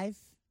 5?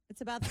 It's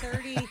about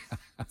 30.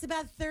 It's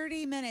about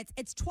 30 minutes.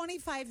 It's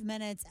 25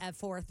 minutes at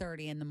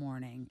 4:30 in the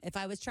morning. If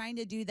I was trying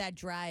to do that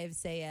drive,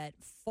 say at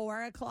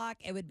 4 o'clock,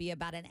 it would be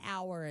about an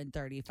hour and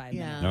 35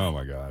 minutes. Oh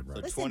my God! Right.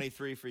 So Listen,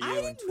 23 for you. I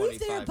and didn't move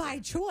 25 there by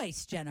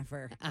choice,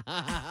 Jennifer.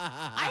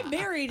 I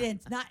married and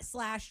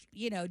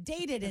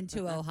dated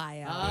into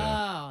Ohio.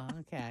 Oh,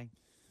 okay.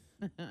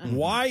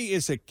 Why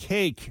is a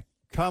cake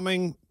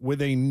coming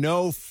with a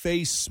no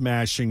face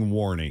smashing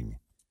warning?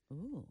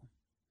 Ooh.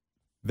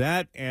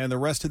 That and the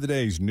rest of the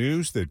day's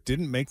news that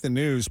didn't make the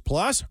news.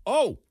 Plus,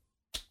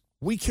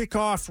 we kick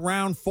off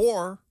round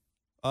 4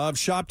 of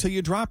Shop Till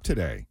You Drop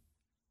today.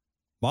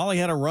 Molly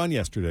had a run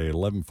yesterday at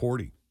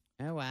 11:40.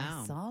 Oh,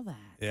 wow. I saw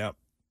that. Yep.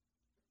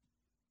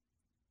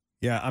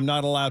 Yeah, I'm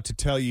not allowed to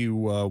tell you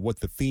what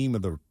the theme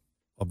of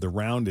the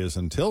round is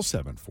until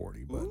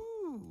 7:40. But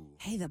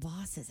Hey, the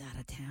boss is out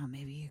of town.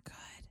 Maybe you could.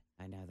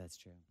 I know, that's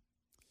true.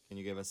 Can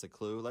you give us a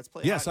clue? Let's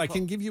play. Yes, I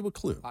can give you a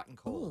clue. Hot and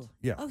cold.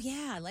 Yeah. Oh,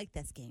 yeah. I like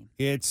this game.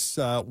 It's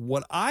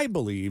what I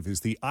believe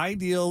is the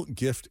ideal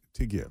gift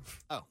to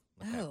give. Oh.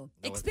 Okay. Oh.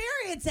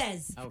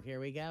 Experiences. Oh,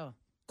 here we go.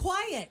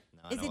 Quiet.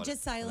 No, Is it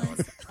just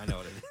silence? I know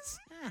what it is.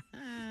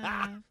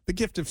 The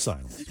gift of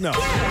silence. No.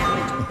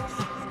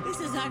 This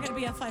is not going to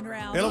be a fun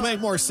round. It'll make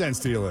more sense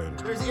to you later.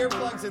 There's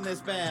earplugs in this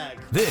bag.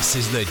 This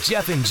is the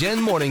Jeff and Jen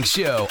Morning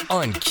Show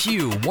on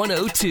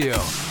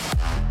Q102.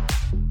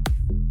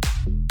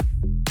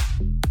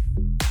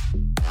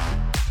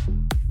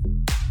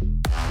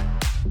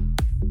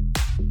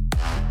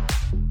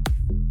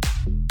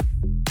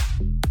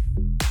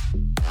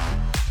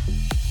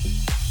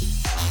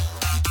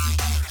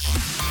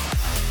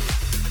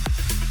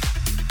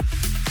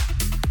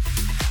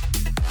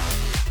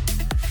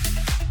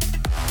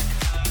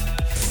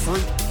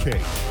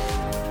 Fruitcake.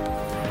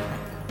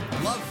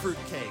 Love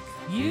fruitcake.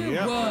 You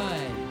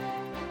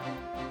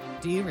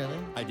would. Do you really?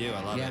 I do.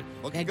 I love it.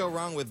 What can go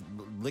wrong with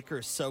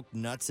liquor-soaked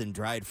nuts and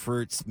dried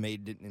fruits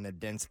made in a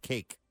dense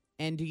cake?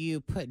 And do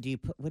you put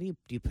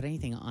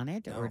anything on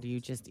it, or do you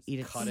just eat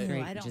it Cut straight?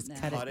 it. I don't just know.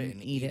 cut it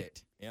and eat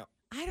it. Yep.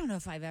 I don't know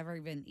if I've ever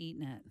even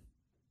eaten it.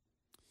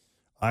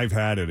 I've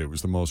had it. It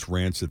was the most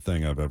rancid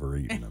thing I've ever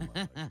eaten in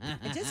my life.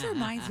 It just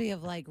reminds me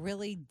of like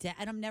really,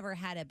 and I've never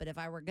had it, but if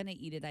I were going to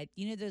eat it,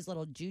 those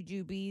little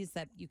jujubes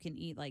that you can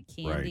eat like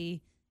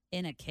candy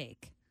in a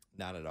cake.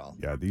 Not at all.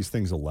 Yeah, these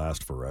things will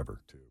last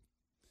forever, too.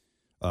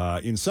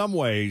 In some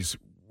ways,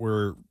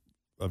 we're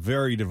a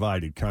very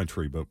divided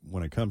country, but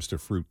when it comes to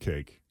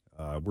fruitcake,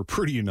 we're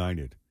pretty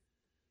united.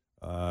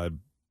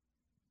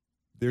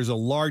 There's a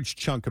large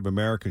chunk of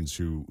Americans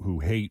who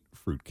hate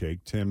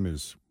fruitcake. Tim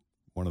is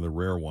one of the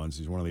rare ones.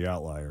 He's one of the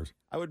outliers.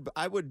 I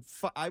would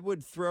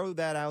throw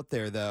that out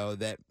there though.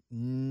 That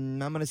I'm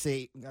going to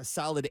say a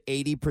solid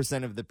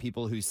 80% of the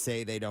people who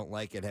say they don't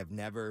like it have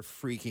never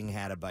freaking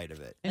had a bite of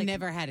it. And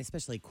never had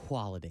especially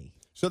quality.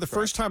 So the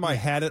first time I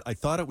had it, I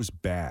thought it was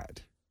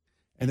bad.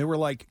 And they were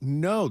like,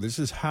 no, this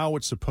is how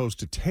it's supposed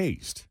to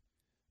taste.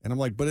 And I'm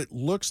like, but it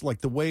looks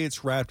like the way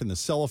it's wrapped in the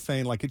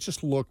cellophane, like it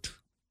just looked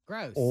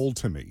gross, old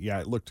to me.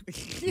 Yeah, it looked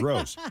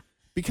gross.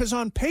 Because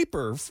on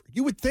paper,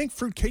 you would think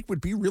fruitcake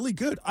would be really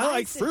good. I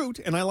like fruit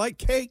and I like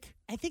cake.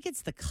 I think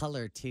it's the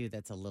color, too,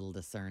 that's a little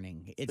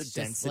discerning. It's the just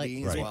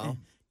density like, as well.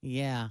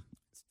 Yeah.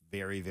 It's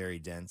very, very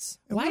dense.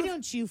 Why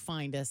don't you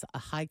find us a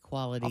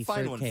high-quality I'll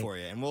find one fruitcake for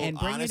you, and we'll bring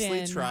honestly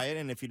it in, try it,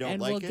 and if you don't like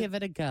it... And we'll give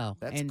it a go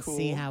that's and cool.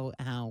 see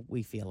how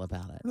we feel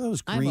about it. What are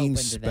those I'm green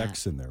open to that.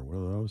 specks in there? What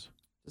are those?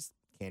 Just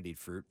candied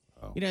fruit.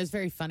 Oh. You know, it's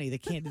very funny.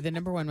 The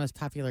number one most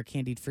popular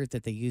candied fruit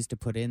that they used to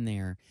put in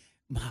there,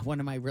 one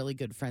of my really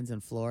good friends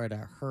in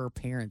Florida, her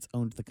parents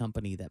owned the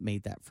company that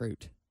made that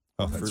fruit.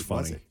 Oh, that's fruit was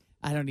funny. it?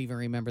 I don't even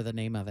remember the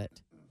name of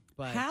it.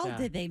 But, How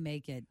did they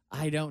make it?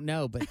 I don't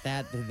know, but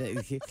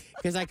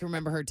because I can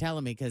remember her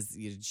telling me because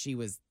she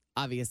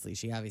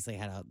obviously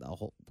had a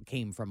whole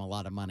came from a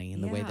lot of money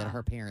in the way that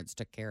her parents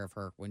took care of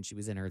her when she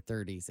was in her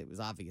 30s. It was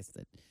obvious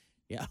that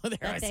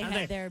they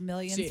had their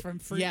millions from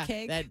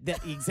fruitcake. Yeah,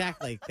 that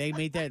exactly.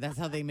 That's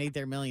how they made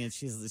their millions.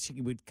 She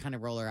would kind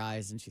of roll her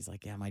eyes and she's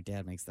like, "Yeah, my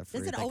dad makes the fruit."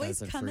 Does it that always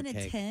goes come in a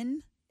fruitcake."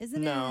 tin?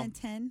 Isn't No. it in a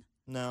tin?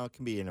 No, it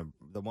can be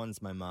the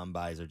ones my mom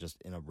buys are just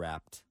in a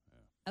wrapped.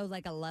 Oh,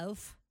 like a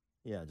loaf?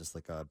 Yeah, just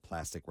like a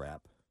plastic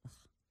wrap.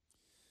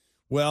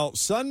 Well,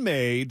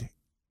 Sunmaid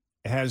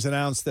has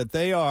announced that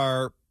they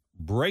are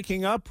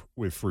breaking up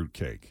with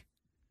fruitcake.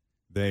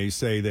 They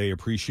say they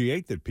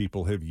appreciate that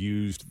people have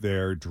used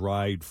their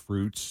dried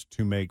fruits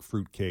to make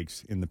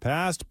fruitcakes in the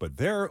past, but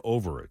they're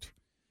over it.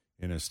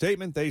 In a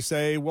statement, they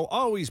say, "We'll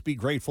always be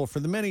grateful for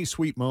the many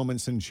sweet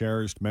moments and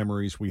cherished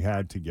memories we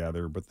had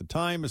together, but the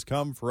time has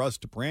come for us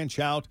to branch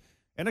out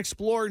and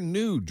explore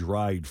new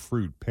dried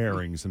fruit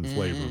pairings and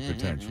flavor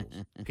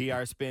potentials."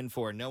 PR spin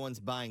for no one's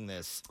buying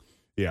this.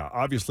 Yeah,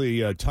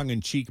 obviously a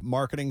tongue-in-cheek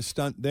marketing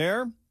stunt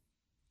there.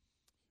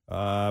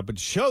 But to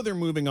show they're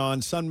moving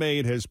on,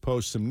 Sunmaid has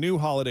posted some new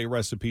holiday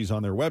recipes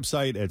on their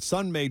website at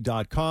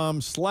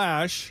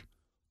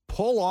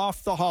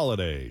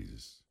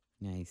sunmaid.com/pull-off-the-holidays.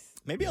 Nice.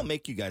 Maybe I'll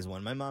make you guys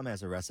one. My mom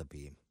has a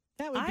recipe.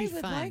 That would be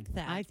fun. like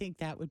that. I think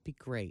that would be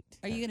great.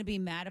 Are you going to be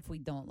mad if we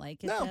don't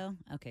like it, No. though?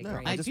 Okay, No.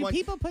 great. I just Do want-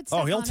 people put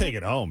stuff Oh, he'll on take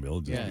it home.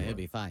 He'll just Yeah, it'd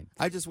be fine.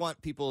 I just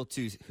want people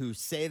who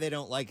say they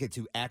don't like it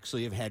to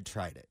actually have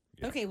tried it.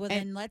 Okay, well,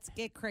 then let's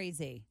get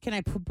crazy. Can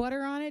I put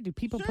butter on it? Do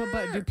people put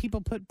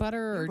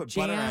butter You or put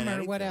jam butter on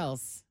or what anything.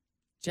 else?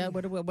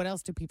 What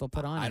else do people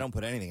put on it? I don't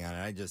put anything on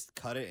it. I just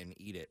cut it and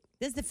eat it.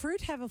 Does the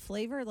fruit have a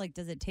flavor? Like,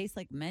 does it taste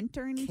like mint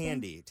or anything?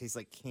 Candy. It tastes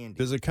like candy.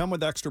 Does it come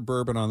with extra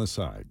bourbon on the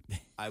side?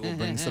 I will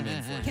bring some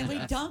in for you. Can we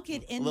Jeff. dunk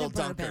it in Little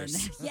the bourbon?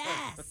 dunkers.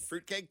 Yes.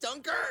 Fruitcake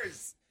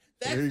dunkers.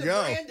 That's There you the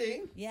go.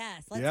 branding.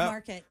 Yes, let's Yep.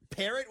 mark it.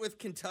 Pair it with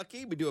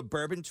Kentucky. We do a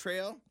bourbon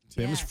trail.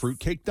 Tim's Yes.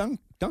 fruitcake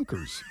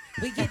dunkers.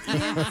 We get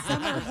Ian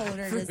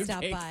Summerholder to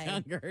stop Fruitcake by.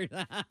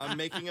 dunkers. I'm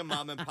making a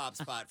mom and pop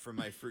spot for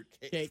my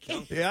fruitcake.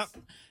 dunkers. Yep.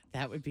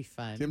 That would be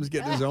fun. Tim's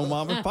getting his own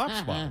mom and pop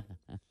spot.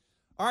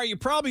 All right, you've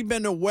probably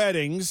been to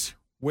weddings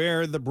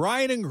where the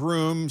bride and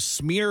groom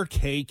smear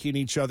cake in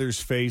each other's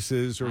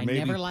faces, or I maybe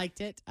never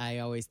liked it. I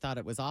always thought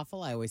it was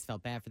awful. I always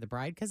felt bad for the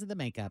bride because of the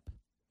makeup.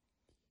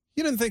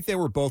 You didn't think they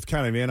were both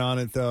kind of in on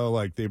it, though?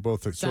 Like they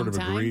both sort of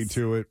agreed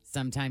to it?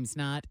 Sometimes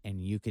not,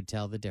 and you could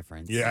tell the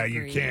difference. Yeah,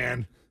 you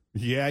can.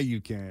 Yeah, you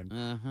can.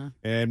 Uh-huh.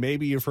 And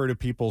maybe you've heard of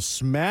people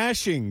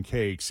smashing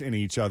cakes in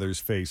each other's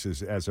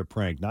faces as a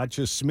prank, not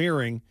just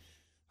smearing.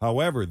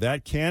 However,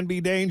 that can be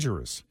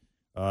dangerous.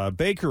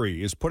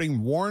 Bakery is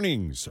putting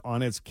warnings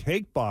on its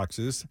cake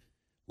boxes,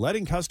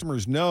 letting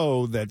customers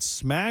know that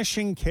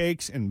smashing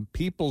cakes in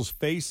people's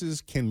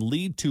faces can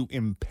lead to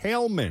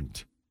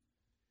impalement.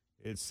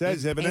 It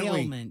says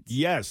evidently,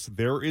 yes,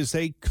 there is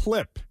a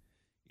clip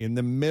in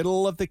the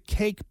middle of the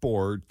cake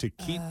board to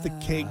keep the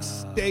cake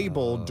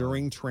stable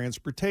during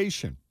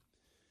transportation.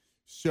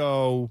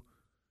 So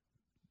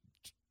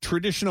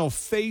traditional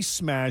face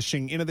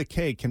smashing into the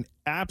cake can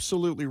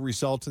absolutely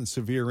result in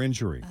severe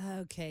injury.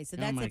 Okay, so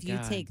that's if you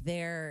take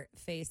their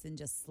face and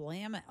just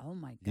slam it. Oh,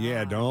 my God.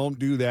 Yeah, don't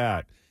do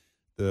that.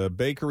 The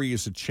bakery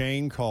is a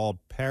chain called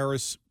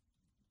Paris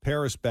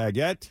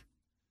Baguette,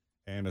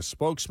 and a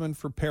spokesman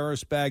for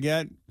Paris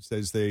Baguette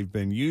says they've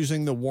been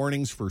using the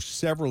warnings for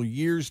several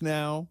years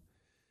now.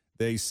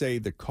 They say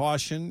the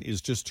caution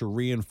is just to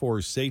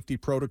reinforce safety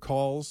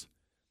protocols.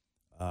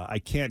 I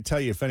can't tell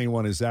you if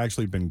anyone has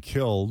actually been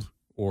killed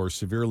or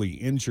severely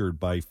injured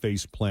by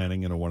face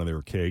planting into one of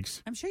their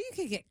cakes. I'm sure you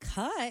could get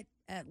cut,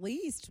 at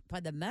least, by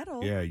the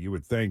metal. Yeah, you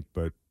would think,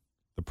 but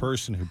the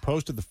person who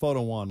posted the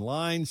photo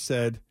online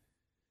said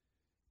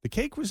the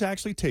cake was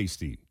actually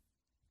tasty,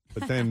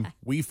 but then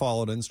we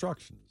followed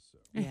instructions.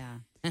 So. Yeah.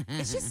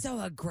 It's just so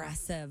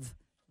aggressive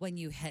when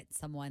you hit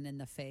someone in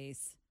the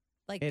face.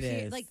 Like, it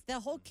is. Like the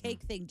whole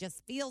cake thing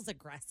just feels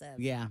aggressive.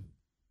 Yeah.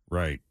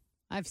 Right.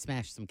 I've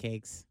smashed some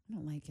cakes. I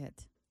don't like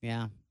it.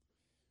 Yeah.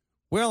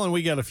 Well, and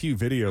we got a few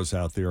videos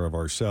out there of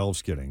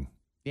ourselves getting.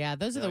 Yeah,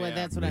 those are the ones.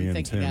 That's what Me I'm and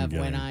thinking Tim of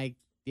when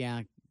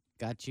getting.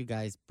 got you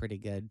guys pretty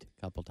good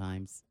a couple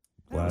times.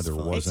 Glad there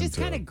wasn't. It's just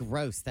kind of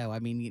gross, though. I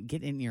mean, you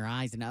get in your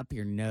eyes and up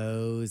your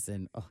nose,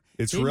 and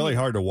it's really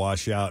hard to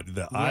wash out.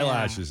 The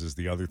eyelashes is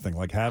the other thing.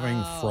 Like having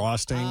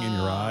frosting in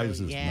your eyes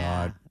is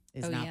not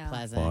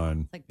pleasant.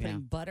 fun. It's like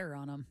putting butter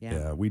on them.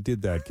 Yeah, we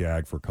did that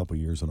gag for a couple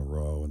years in a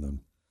row, and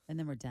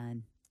then we're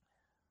done.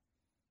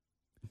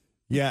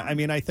 Yeah, I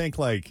mean, I think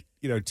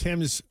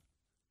Tim's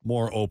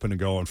more open to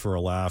going for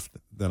a laugh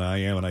than I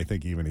am, and I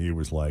think even he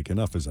was like,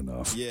 enough is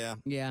enough. Yeah.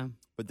 Yeah.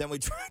 But then we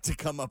tried to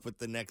come up with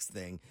the next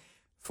thing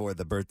for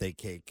the birthday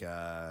cake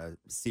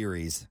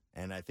series,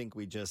 and I think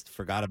we just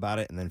forgot about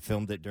it and then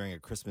filmed it during a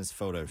Christmas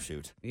photo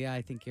shoot. Yeah,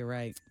 I think you're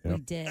right. Yep.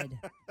 We did.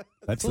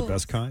 That's the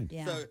best kind.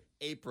 Yeah.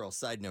 So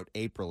side note,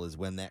 April is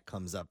when that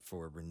comes up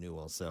for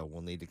renewal, so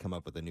we'll need to come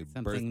up with a new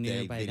Something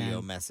birthday new by video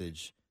then.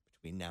 message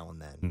between now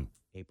and then.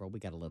 April, we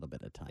got a little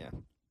bit of time. Yeah.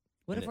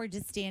 What if we're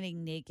just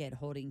standing naked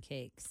holding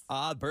cakes?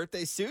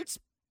 Birthday suits?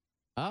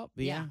 Oh,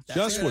 yeah.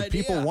 Just what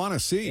people want to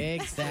see.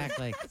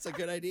 Exactly. That's a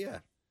good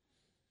idea.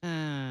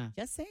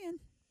 Just saying.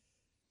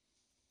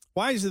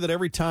 Why is it that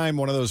every time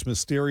one of those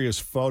mysterious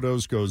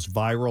photos goes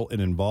viral, it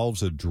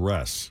involves a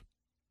dress?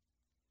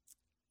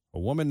 A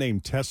woman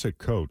named Tessa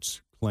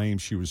Coates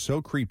claims she was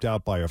so creeped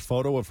out by a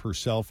photo of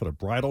herself at a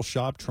bridal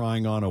shop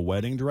trying on a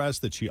wedding dress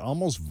that she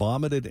almost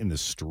vomited in the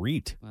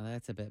street. Well,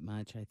 that's a bit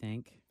much, I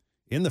think.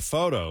 In the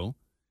photo,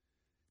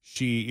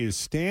 she is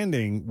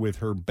standing with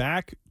her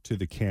back to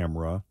the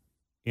camera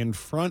in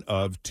front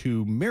of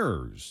two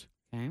mirrors.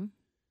 Okay.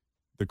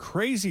 The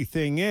crazy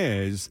thing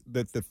is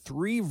that the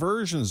three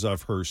versions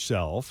of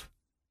herself,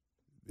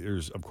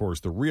 there's, of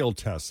course, the real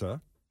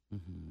Tessa,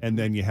 and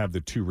then you have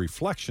the two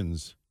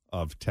reflections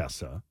of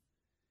Tessa,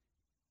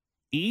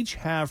 each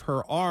have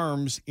her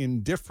arms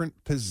in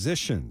different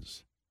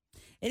positions.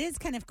 It is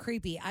kind of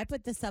creepy. I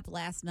put this up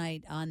last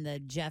night on the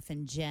Jeff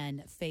and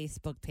Jenn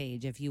Facebook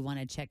page if you want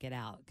to check it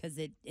out, because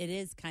it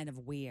is kind of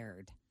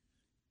weird.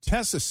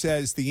 Tessa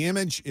says the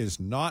image is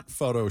not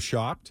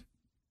photoshopped,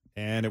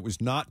 and it was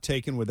not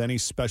taken with any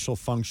special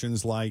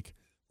functions like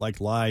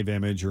live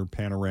image or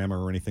panorama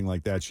or anything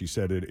like that. She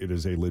said it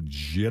is a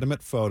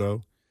legitimate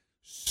photo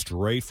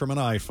straight from an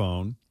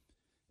iPhone,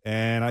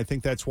 and I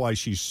think that's why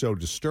she's so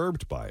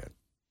disturbed by it.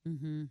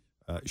 Mm-hmm.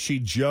 She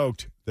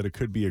joked that it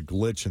could be a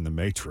glitch in the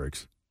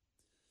Matrix.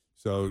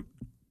 So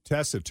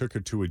Tessa took her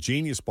to a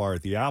Genius Bar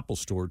at the Apple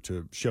Store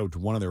to show to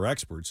one of their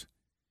experts,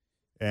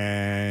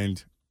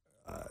 and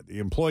the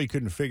employee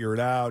couldn't figure it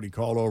out. He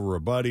called over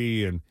a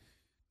buddy, and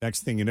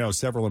next thing you know,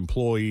 several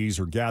employees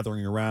are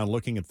gathering around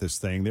looking at this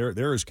thing.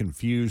 They're as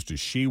confused as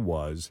she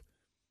was.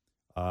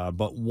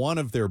 But one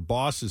of their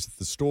bosses at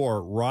the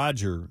store,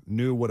 Roger,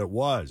 knew what it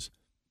was.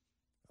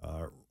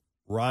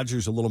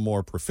 Roger's a little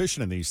more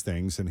proficient in these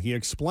things, and he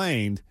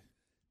explained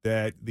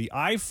that the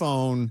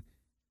iPhone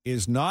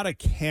is not a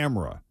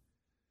camera.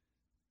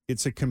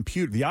 It's a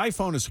computer. The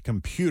iPhone is a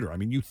computer. I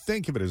mean, you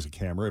think of it as a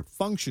camera. It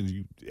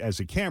functions as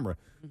a camera.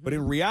 But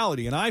in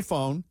reality, an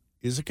iPhone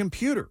is a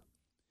computer.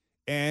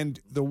 And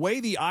the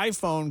way the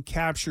iPhone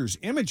captures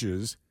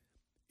images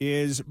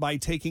is by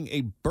taking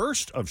a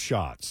burst of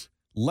shots.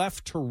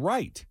 left to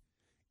right.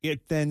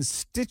 It then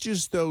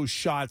stitches those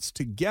shots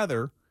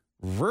together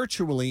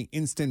virtually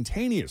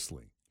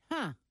instantaneously.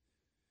 Huh.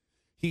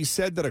 He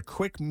said that a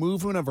quick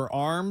movement of her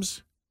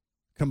arms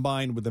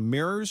combined with the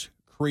mirrors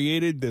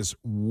created this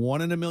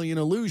 1 in a million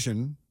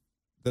illusion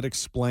that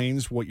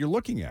explains what you're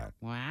looking at.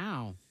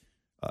 Wow.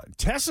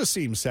 Tessa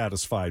seems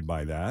satisfied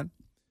by that.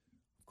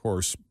 Of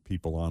course,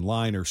 people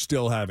online are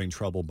still having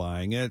trouble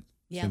buying it.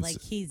 Yeah,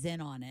 like he's in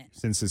on it.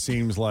 Since it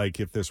seems like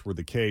if this were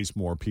the case,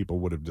 more people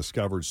would have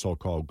discovered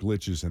so-called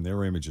glitches in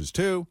their images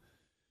too.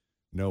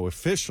 No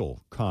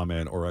official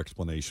comment or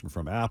explanation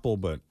from Apple,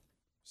 but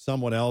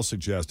someone else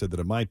suggested that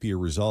it might be a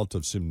result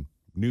of some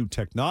new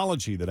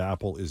technology that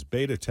Apple is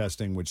beta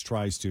testing, which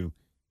tries to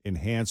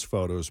enhance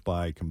photos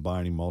by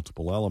combining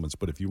multiple elements.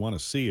 But if you want to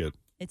see it,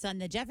 it's on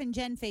the Jeff and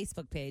Jen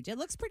Facebook page. It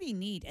looks pretty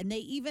neat. And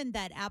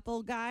that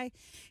Apple guy,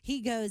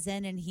 he goes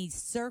in and he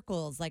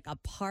circles like a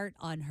part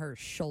on her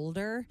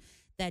shoulder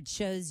that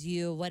shows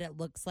you what it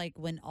looks like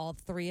when all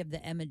three of the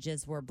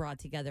images were brought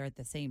together at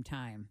the same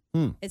time.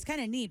 It's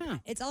kind of neat.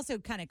 It's also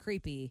kind of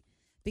creepy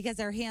because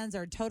her hands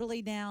are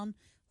totally down,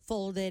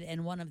 folded,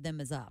 and one of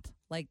them is up.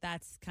 Like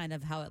that's kind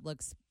of how it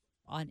looks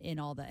in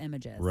all the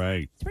images.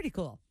 Right. It's pretty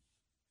cool.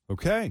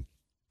 Okay.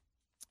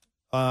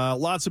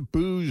 Lots of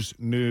booze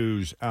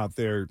news out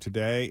there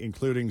today,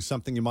 including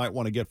something you might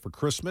want to get for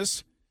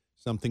Christmas,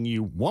 something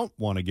you won't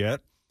want to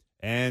get,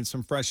 and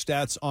some fresh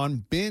stats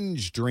on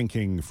binge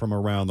drinking from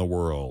around the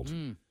world.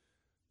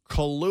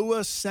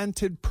 Kahlua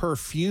scented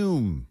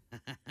perfume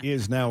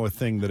is now a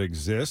thing that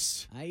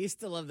exists. I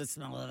used to love the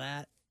smell of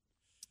that.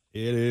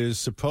 It is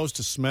supposed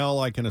to smell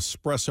like an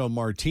espresso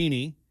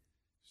martini.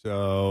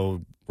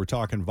 So we're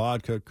talking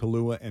vodka,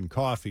 Kahlua, and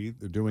coffee.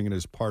 They're doing it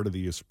as part of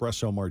the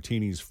Espresso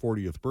Martini's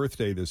 40th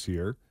birthday this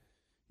year.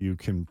 You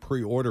can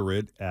pre-order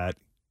it at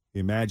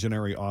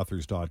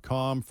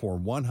imaginaryauthors.com for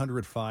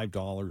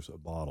 $105 a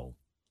bottle.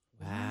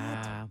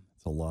 Wow.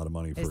 That's a lot of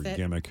money for a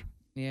gimmick.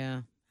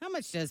 Yeah. How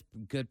much does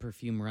good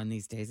perfume run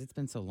these days? It's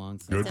been so long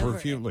since. Good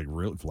perfume, like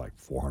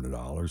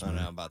 $400. I don't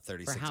know, about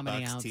 36 how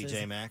many bucks, ounces?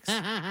 TJ Maxx.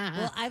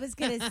 Well, I was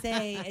going to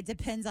say it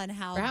depends on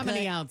how For how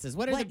many ounces?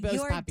 What are the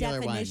most popular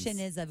your definition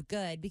ones? is of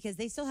good, because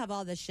they still have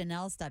all the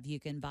Chanel stuff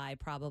you can buy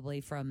probably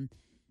from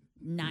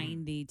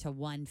 90 to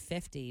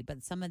 150,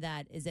 but some of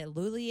that, is it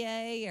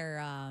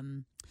Lullier or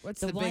what's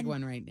the big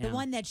one right now? The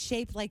one that's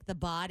shaped like the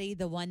body,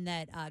 the one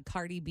that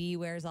Cardi B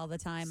wears all the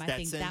time. I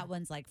think that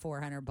one's like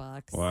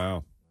 $400.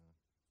 Wow.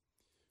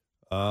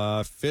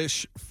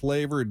 Fish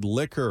flavored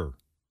liquor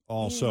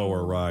also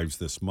arrives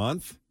this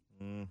month.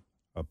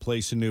 A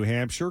place in New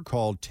Hampshire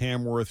called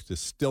Tamworth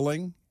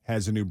Distilling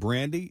has a new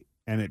brandy,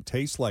 and it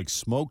tastes like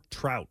smoked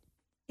trout.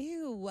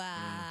 Ew.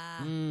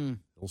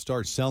 They'll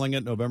start selling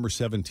it November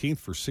 17th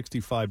for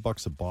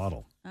 $65 a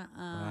bottle.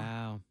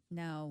 Wow.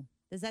 No.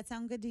 Does that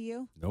sound good to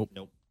you? Nope.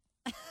 Nope.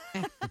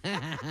 No,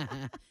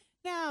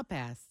 I'll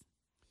pass.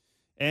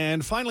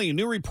 And finally, a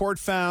new report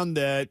found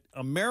that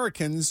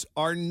Americans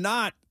are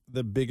not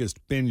the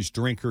biggest binge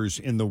drinkers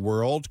in the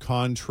world,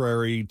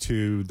 contrary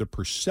to the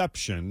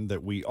perception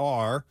that we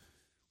are.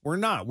 We're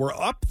not. We're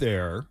up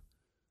there,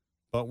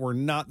 but we're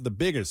not the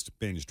biggest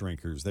binge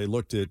drinkers. They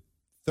looked at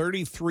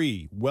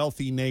 33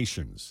 wealthy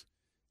nations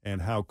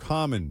and how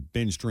common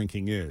binge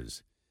drinking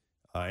is.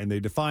 And they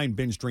define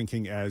binge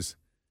drinking as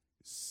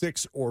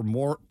 6 or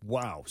more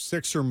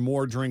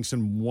drinks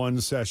in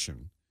one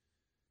session.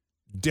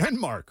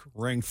 Denmark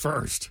ranked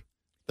first.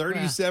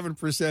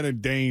 37%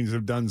 of Danes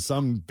have done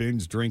some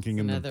binge drinking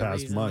in the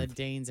past month. The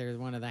Danes are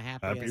one of the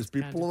happiest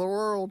people in the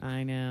world.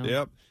 I know.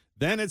 Yep.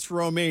 Then it's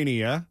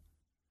Romania,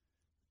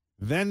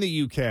 then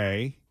the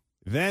UK,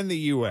 then the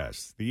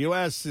U.S. The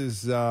U.S.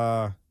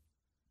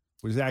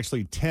 was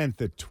actually 10th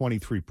at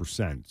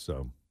 23%,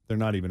 so they're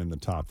not even in the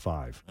top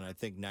 5. And I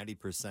think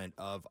 90%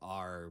 of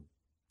our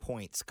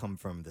points come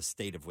from the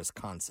state of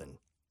Wisconsin.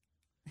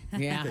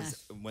 Yeah.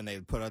 Because when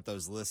they put out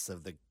those lists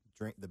of the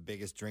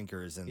biggest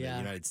drinkers in the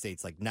United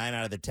States, like 9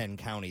 out of the 10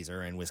 counties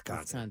are in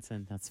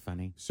Wisconsin. That's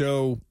funny.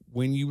 So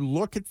when you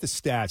look at the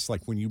stats,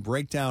 like when you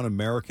break down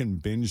American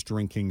binge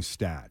drinking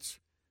stats,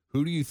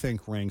 who do you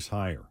think ranks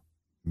higher,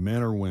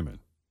 men or women?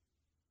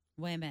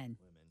 Women.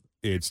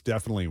 It's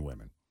definitely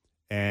women.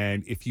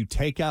 And if you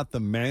take out the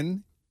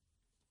men,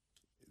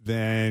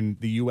 then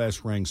the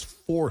U.S. ranks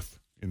 4th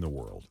in the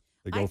world.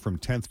 They go from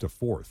 10th to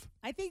 4th.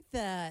 I think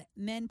the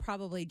men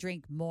probably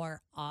drink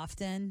more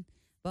often.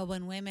 But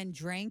when women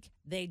drink,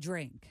 they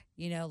drink.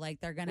 You know,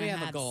 like they're going to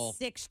have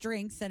 6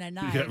 drinks in a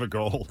night. You have a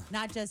goal.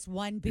 Not just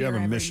one beer You have a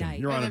every mission. night.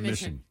 You're on a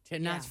mission. To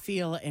not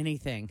feel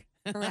anything.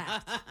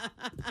 Correct.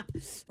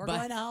 We're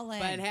going all in.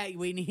 But hey,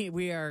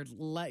 we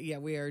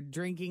are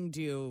drinking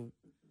to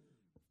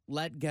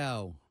let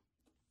go.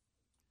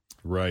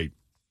 Right.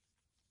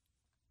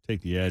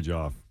 Take the edge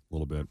off a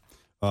little bit.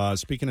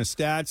 Speaking of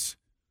stats,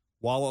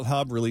 Wallet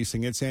Hub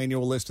releasing its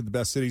annual list of the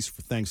best cities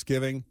for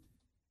Thanksgiving.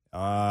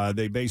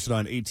 They base it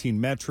on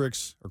 18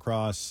 metrics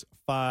across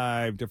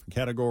 5 different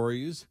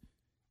categories.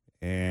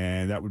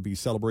 And that would be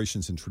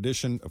celebrations and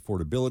tradition,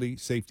 affordability,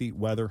 safety,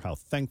 weather, how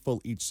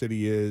thankful each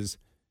city is,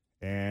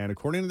 And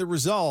according to the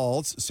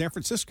results, San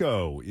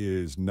Francisco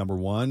is number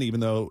one, even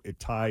though it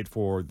tied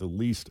for the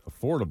least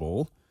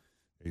affordable.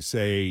 They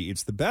say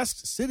it's the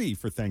best city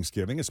for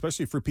Thanksgiving,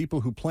 especially for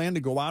people who plan to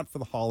go out for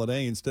the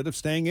holiday instead of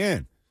staying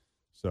in.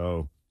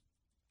 So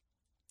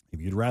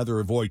if you'd rather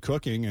avoid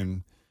cooking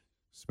and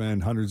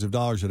spend hundreds of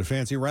dollars at a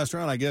fancy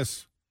restaurant, I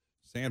guess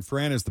San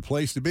Fran is the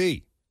place to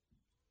be.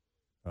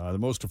 The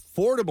most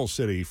affordable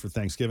city for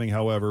Thanksgiving,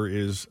 however,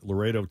 is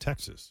Laredo,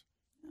 Texas.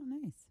 Oh,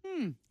 nice.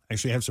 I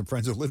actually have some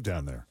friends that live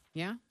down there.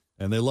 Yeah?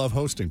 And they love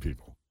hosting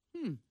people.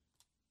 And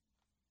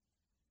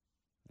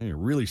you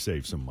really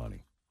save some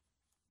money.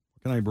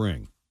 What can I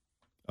bring?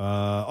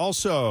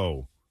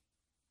 Also,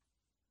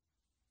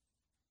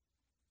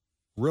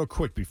 real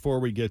quick before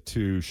we get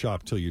to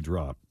Shop Till You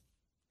Drop,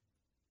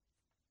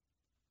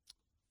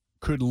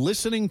 could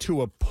listening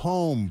to a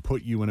poem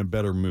put you in a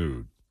better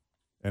mood?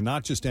 And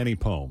not just any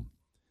poem.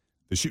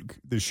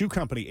 The shoe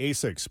company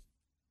ASICS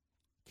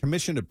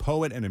commissioned a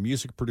poet and a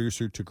music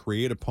producer to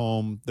create a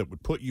poem that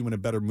would put you in a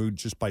better mood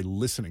just by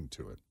listening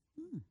to it.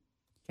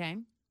 Okay.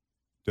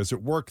 Does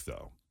it work,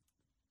 though?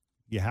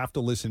 You have to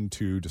listen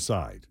to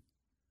decide.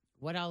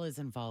 What all is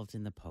involved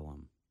in the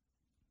poem?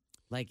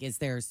 Like, is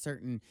there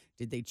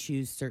did they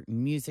choose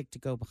certain music to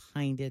go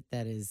behind it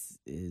that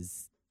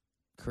is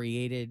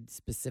created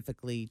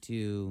specifically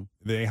to...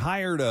 They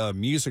hired a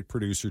music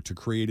producer to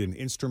create an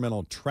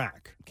instrumental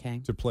track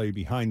to play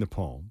behind the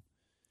poem.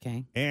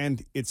 Okay.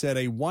 And it's at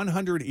a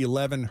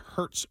 111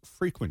 hertz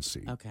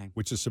frequency,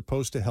 which is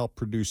supposed to help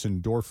produce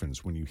endorphins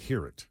when you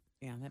hear it.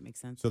 Yeah, that makes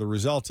sense. So the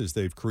result is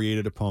they've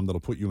created a poem that'll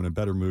put you in a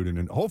better mood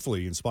and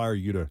hopefully inspire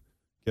you to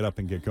get up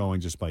and get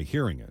going just by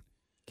hearing it.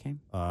 Okay.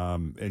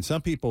 And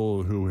some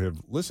people who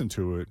have listened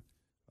to it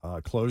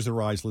close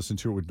their eyes, listen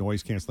to it with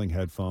noise-canceling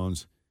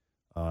headphones.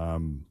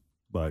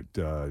 But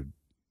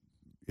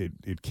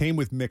it came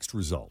with mixed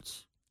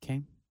results.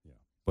 Okay. Yeah.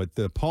 But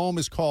the poem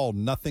is called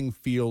Nothing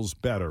Feels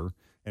Better,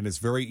 and it's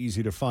very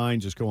easy to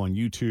find. Just go on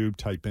YouTube,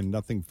 type in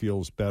Nothing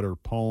Feels Better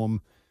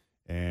poem,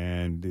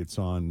 and it's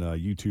on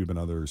YouTube and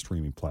other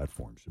streaming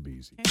platforms. Should be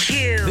easy.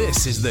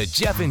 This is the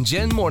Jeff and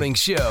Jen Morning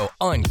Show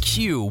on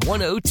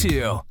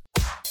Q102.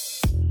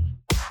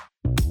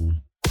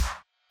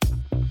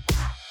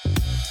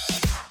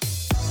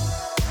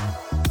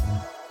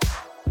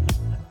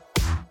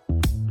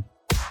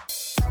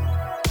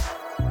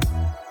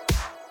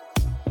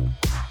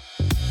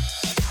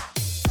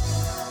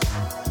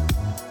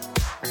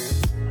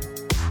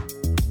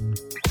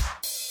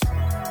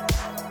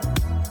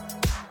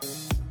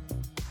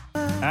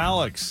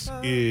 Alex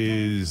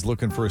is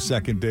looking for a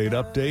second date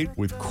update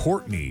with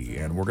Courtney,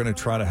 and we're going to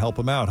try to help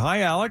him out.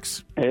 Hi,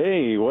 Alex.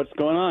 Hey, what's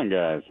going on,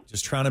 guys?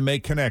 Just trying to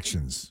make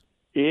connections.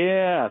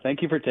 Yeah,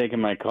 thank you for taking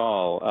my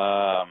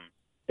call.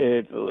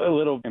 It's a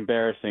little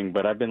embarrassing,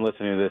 but I've been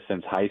listening to this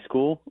since high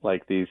school,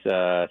 like these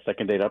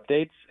second date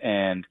updates,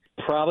 and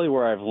probably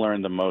where I've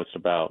learned the most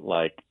about,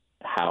 like,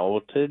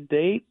 how to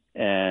date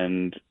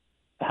and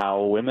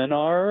how women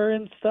are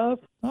and stuff.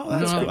 Oh,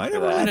 that's good. I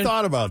never really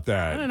thought about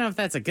that. I don't know if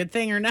that's a good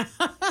thing or not.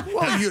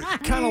 Well, you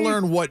kind of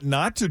learn what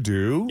not to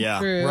do. Yeah.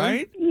 True.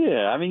 Right?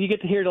 Yeah, I mean, you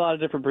get to hear a lot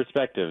of different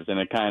perspectives, and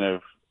it kind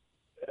of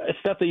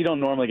stuff that you don't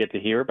normally get to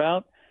hear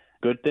about,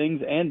 good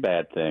things and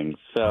bad things.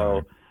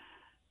 So,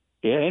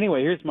 yeah,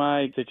 anyway, here's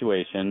my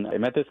situation. I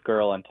met this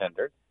girl on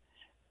Tinder,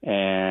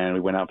 and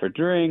we went out for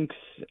drinks,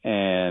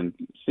 and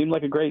it seemed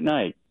like a great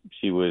night.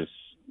 She was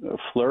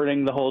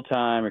flirting the whole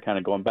time. We're kind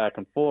of going back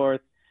and forth.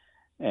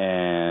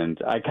 And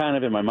I kind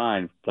of, in my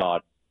mind,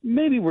 thought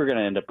maybe we're going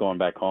to end up going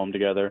back home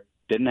together.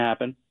 Didn't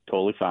happen.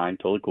 Totally fine.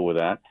 Totally cool with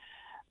that.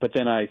 But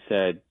then I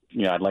said,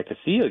 you know, I'd like to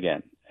see you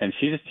again. And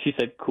she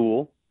said,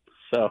 cool.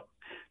 So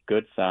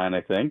good sign, I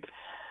think.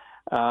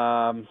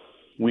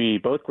 We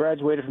both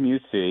graduated from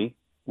UC.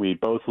 We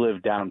both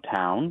live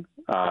downtown,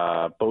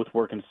 both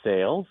work in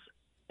sales,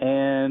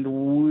 and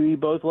we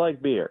both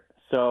like beer.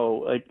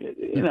 So, like,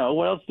 you know,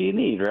 what else do you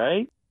need,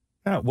 right?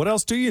 Yeah, what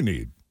else do you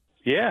need?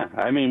 Yeah,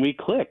 I mean, we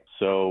clicked.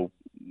 So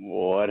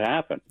what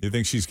happened? You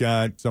think she's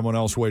got someone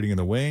else waiting in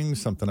the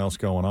wings, something else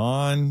going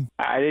on?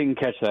 I didn't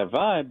catch that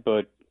vibe,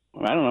 but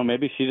I don't know.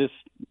 Maybe she just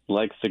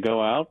likes to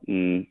go out,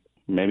 and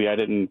maybe I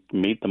didn't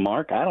meet the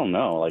mark. I don't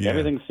know. Like,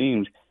 everything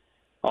seemed,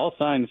 all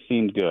signs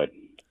seemed good.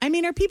 I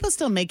mean, are people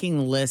still making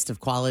a list of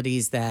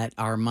qualities that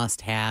are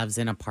must-haves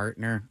in a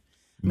partner?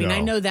 I mean, No.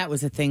 I know that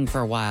was a thing for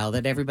a while,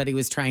 that everybody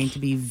was trying to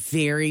be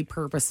very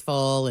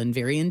purposeful and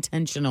very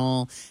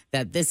intentional,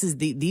 that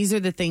these are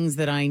the things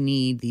that I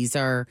need. These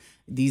are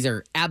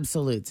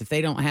absolutes. If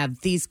they don't have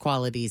these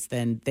qualities,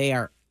 then they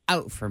are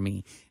out for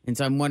me. And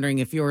so I'm wondering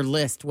if your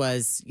list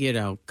was, you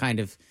know, kind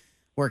of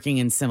working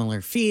in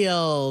similar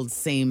fields,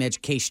 same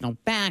educational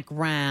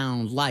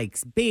background,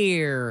 likes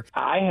beer.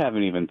 I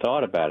haven't even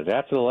thought about it.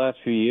 After the last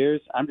few years,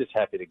 I'm just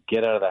happy to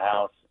get out of the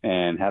house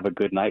and have a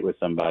good night with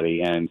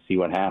somebody and see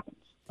what happens.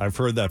 I've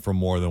heard that from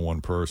more than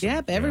one person.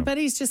 Yep,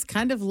 everybody's just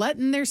kind of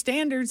letting their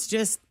standards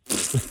just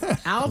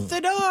out the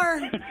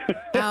door.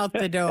 Out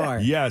the door.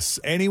 Yes,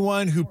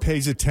 anyone who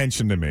pays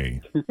attention to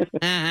me.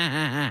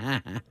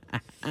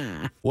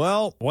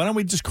 Well, why don't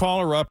we just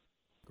call her up,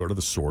 Go to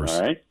the source.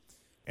 All right.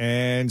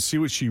 And see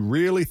what she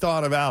really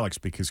thought of Alex,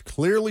 because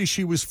clearly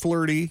she was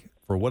flirty.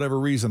 For whatever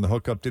reason, the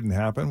hookup didn't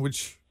happen,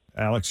 which,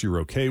 Alex, you're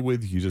okay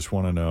with. You just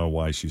want to know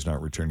why she's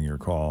not returning your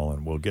call.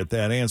 And we'll get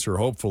that answer,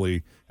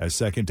 hopefully, as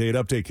Second Date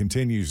Update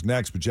continues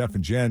next with Jeff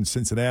and Jenn,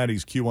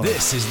 Cincinnati's Q102.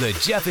 This is the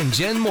Jeff and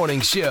Jenn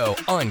Morning Show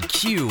on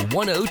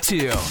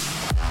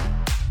Q102.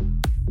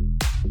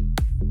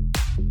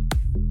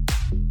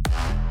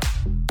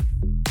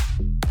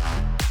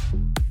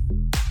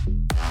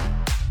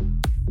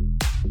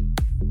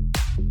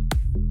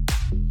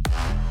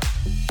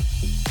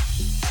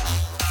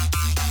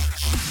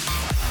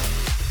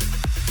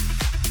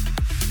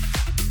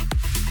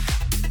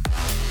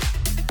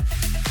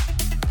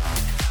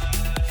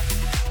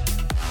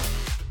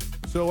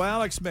 So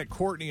Alex met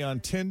Courtney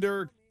on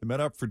Tinder. They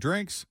met up for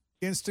drinks.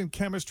 Instant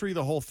chemistry,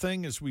 the whole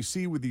thing, as we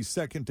see with these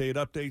second date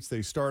updates.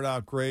 They start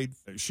out great.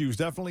 She was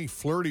definitely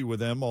flirty with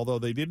him, although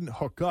they didn't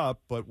hook up.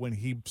 But when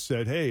he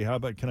said, hey, how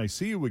about, can I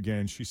see you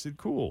again? She said,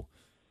 cool.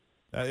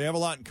 They have a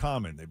lot in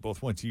common. They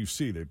both went to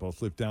UC. They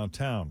both live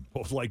downtown.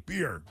 Both like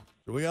beer.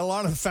 So we got a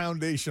lot of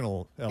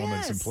foundational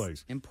elements in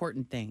place.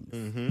 Important things.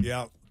 Mm-hmm.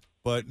 Yeah.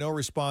 But no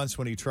response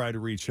when he tried to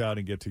reach out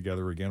and get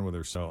together again with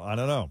her. So I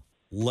don't know.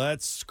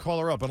 Let's call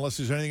her up, unless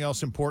there's anything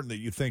else important that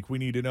you think we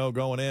need to know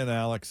going in,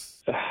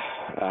 Alex.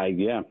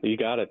 Yeah, you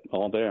got it.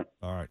 All there.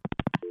 All right.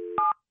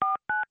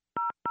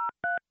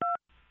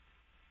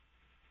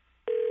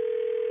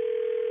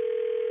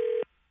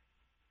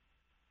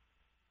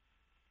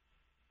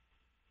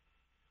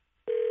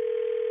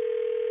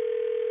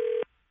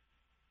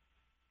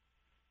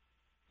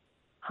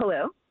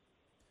 Hello?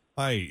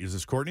 Hi, is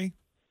this Courtney?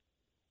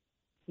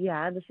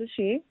 Yeah, this is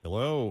she.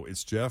 Hello,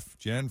 it's Jeff,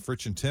 Jenn,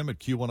 Fritch, and Tim at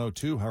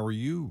Q102. How are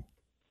you?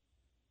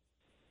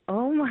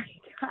 Oh, my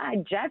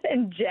God. Jeff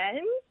and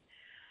Jenn?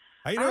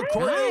 How you doing,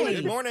 Courtney?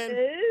 Good morning.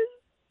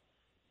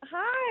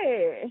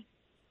 Hi.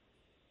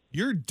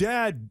 Your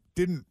dad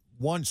didn't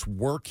once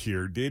work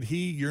here, did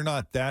he? You're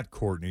not that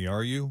Courtney,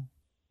 are you?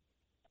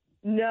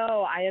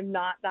 No, I am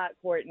not that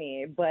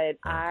Courtney, but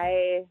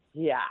I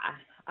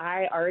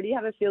already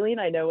have a feeling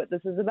I know what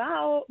this is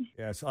about.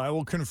 Yes, I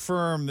will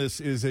confirm this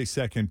is a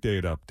second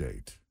date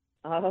update.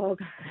 Oh,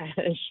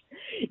 gosh.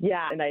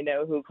 Yeah, and I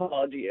know who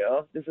called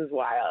you. This is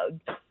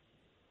wild.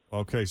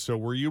 Okay, so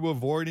were you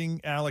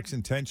avoiding Alex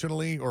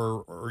intentionally,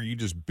 or are you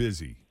just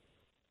busy?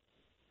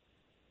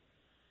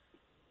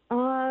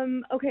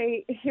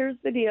 Okay, here's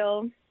the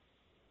deal.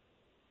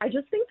 I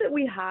just think that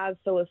we have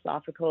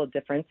philosophical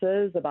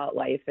differences about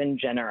life in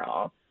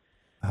general.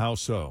 How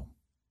so?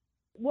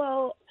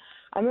 Well,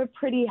 I'm a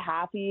pretty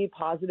happy,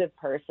 positive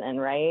person,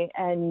 right?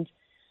 And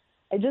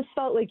I just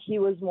felt like he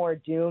was more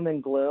doom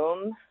and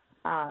gloom.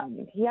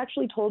 He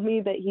actually told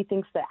me that he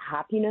thinks that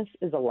happiness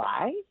is a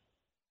lie.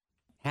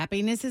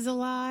 Happiness is a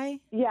lie?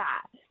 Yeah,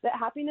 that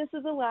happiness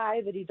is a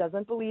lie, that he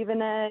doesn't believe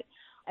in it.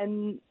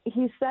 And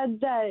he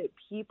said that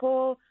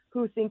people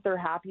who think they're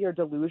happy are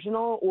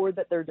delusional, or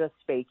that they're just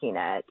faking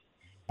it.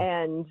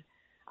 And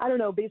I don't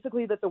know,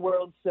 basically that the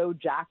world's so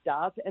jacked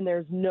up and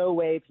there's no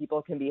way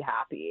people can be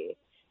happy.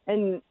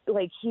 And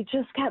like, he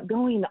just kept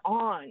going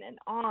on and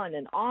on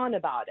and on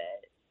about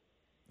it.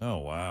 Oh,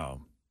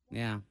 wow.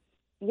 Yeah.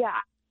 Yeah.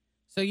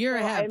 So you're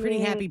a pretty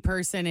happy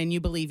person, and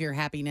you believe your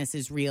happiness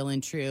is real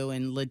and true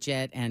and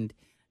legit, and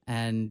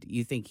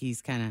you think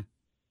he's kind of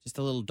just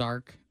a little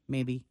dark,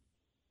 maybe?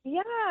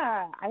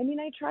 Yeah. I mean,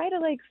 I try to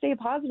like stay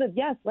positive.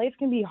 Yes, life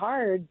can be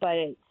hard,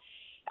 but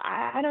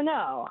I don't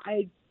know.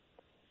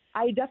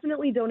 I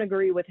definitely don't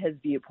agree with his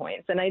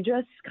viewpoints. And I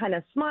just kind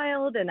of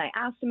smiled and I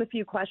asked him a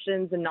few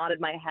questions and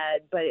nodded my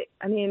head. But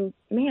I mean,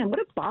 man, what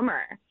a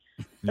bummer.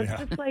 That's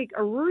just like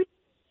a really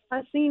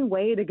depressing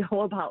way to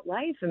go about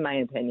life, in my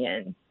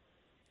opinion.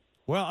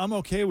 Well, I'm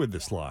okay with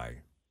this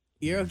lie.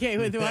 You're okay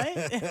with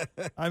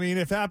what? I mean,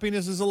 if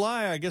happiness is a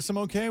lie, I guess I'm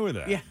okay with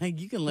that. Yeah,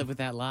 you can live with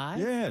that lie.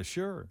 Yeah,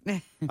 sure.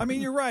 I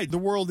mean, you're right. The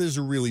world is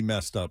a really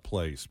messed up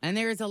place. And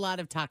there is a lot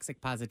of toxic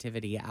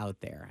positivity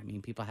out there. I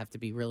mean, people have to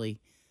be really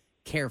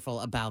careful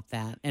about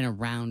that and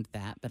around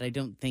that. But I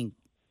don't think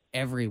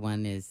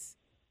everyone is.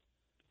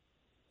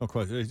 Of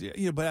course.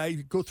 Yeah, but I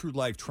go through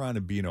life trying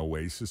to be an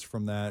oasis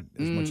from that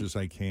as much as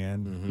I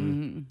can.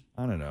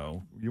 Mm-hmm. I don't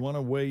know. You want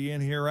to weigh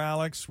in here,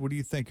 Alex? What do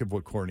you think of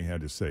what Courtney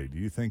had to say? Do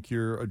you think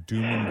you're a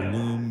doom and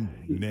gloom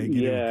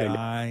negative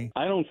guy?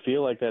 I don't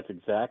feel like that's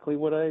exactly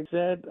what I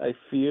said. I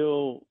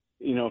feel,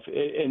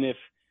 if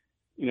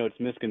it's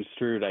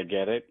misconstrued, I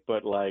get it.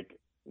 But like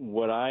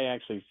what I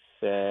actually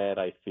said,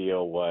 I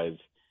feel was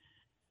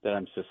that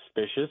I'm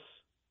suspicious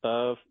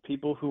of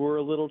people who are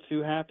a little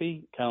too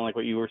happy, kind of like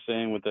what you were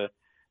saying with the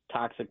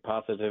toxic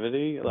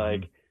positivity.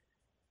 Like,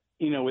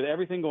 with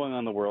everything going on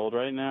in the world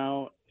right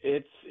now,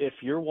 it's if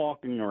you're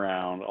walking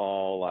around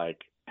all like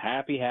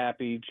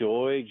happy,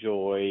 joy,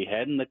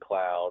 head in the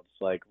clouds,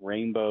 like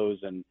rainbows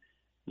and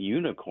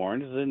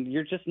unicorns, then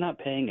you're just not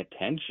paying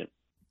attention.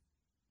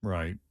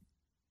 Right.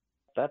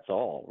 That's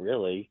all,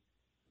 really.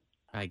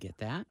 I get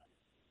that.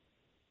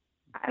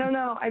 I don't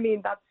know. I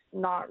mean, that's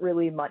not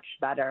really much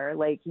better.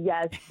 Like,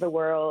 yes, the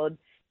world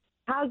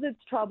has its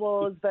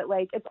troubles, but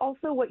like it's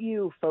also what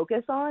you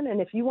focus on.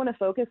 And if you want to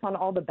focus on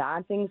all the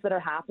bad things that are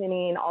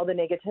happening, all the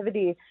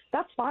negativity,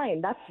 that's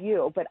fine. That's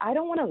you. But I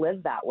don't want to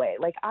live that way.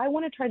 Like I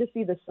want to try to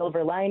see the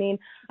silver lining.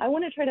 I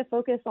want to try to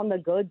focus on the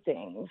good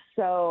things.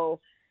 So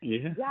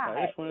yeah,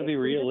 I just want to be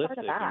realistic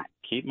and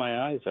keep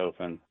my eyes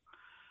open.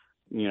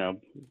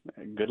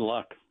 Good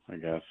luck, I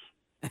guess.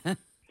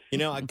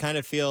 I kind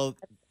of feel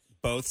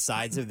both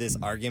sides of this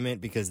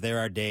argument because there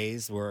are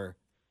days where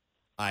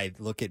I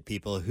look at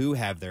people who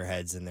have their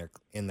heads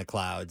in the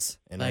clouds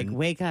and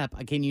wake up!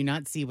 Can you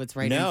not see what's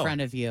right in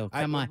front of you?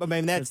 Come on. I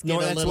mean that's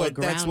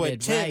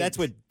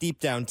what deep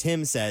down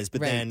Tim says,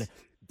 but then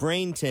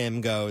brain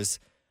Tim goes,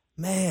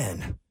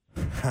 man,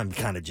 I'm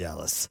kind of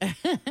jealous.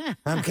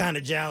 I'm kind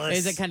of jealous.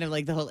 Is it kind of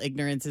like the whole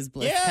ignorance is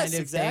bliss kind of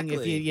exactly.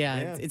 thing?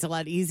 It's a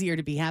lot easier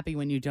to be happy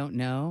when you don't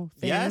know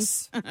things.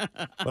 Yes.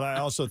 But I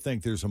also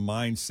think there's a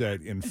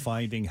mindset in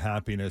finding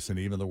happiness in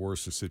even the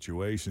worst of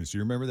situations. Do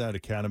you remember that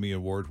Academy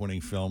Award-winning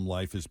film,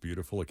 Life is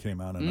Beautiful? It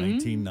came out in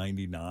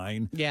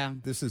 1999. Yeah.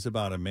 This is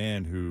about a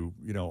man who,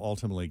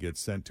 ultimately gets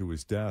sent to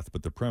his death.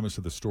 But the premise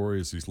of the story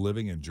is he's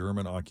living in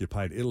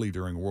German-occupied Italy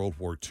during World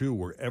War II,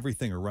 where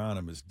everything around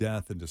him is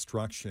death and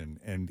destruction.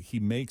 And he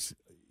makes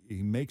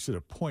it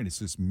a point. It's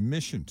his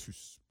mission to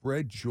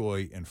spread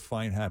joy and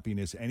find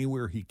happiness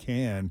anywhere he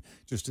can,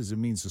 just as a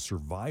means of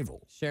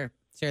survival. Sure.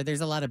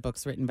 There's a lot of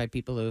books written by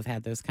people who have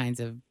had those kinds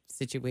of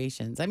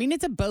situations. I mean,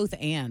 it's a both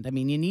and. I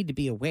mean, you need to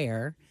be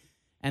aware,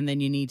 and then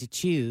you need to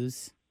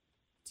choose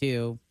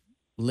to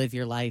live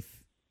your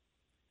life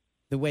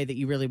the way that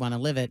you really want to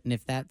live it. And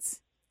if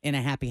that's in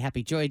a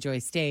happy, joy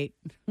state,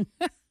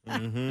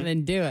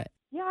 then do it.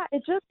 Yeah,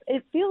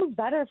 it feels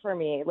better for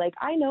me. Like,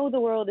 I know the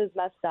world is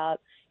messed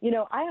up.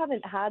 I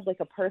haven't had like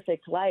a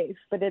perfect life,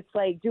 but it's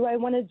like, do I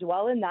want to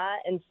dwell in that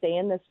and stay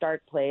in this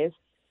dark place?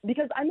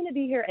 Because I'm going to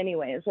be here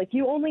anyways. Like,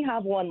 you only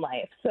have one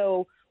life.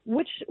 So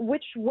which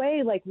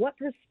way, like, what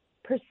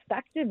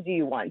perspective do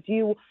you want? Do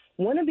you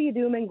want to be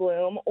doom and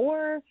gloom?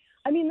 Or,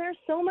 I mean, there's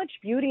so much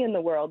beauty in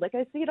the world. Like,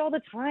 I see it all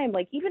the time.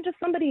 Like, even just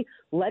somebody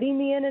letting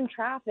me in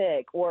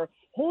traffic or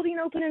holding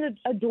open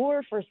a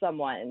door for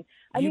someone.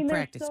 I mean,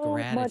 there's so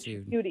much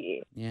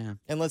beauty. Yeah.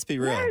 And let's be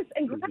real. Yes,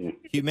 and gratitude.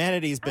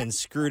 Humanity's been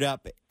screwed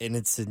up in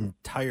its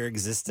entire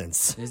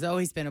existence. There's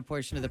always been a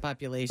portion of the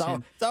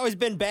population. It's always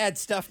been bad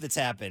stuff that's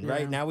happened,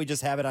 right? Now we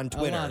just have it on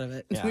Twitter. A lot of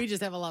it. Yeah. We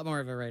just have a lot more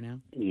of it right now.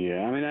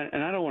 Yeah, I mean,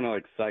 and I don't want to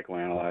like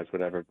psychoanalyze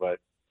whatever, but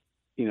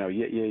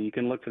you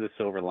can look for the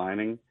silver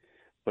lining.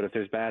 But if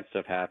there's bad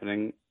stuff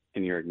happening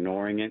and you're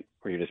ignoring it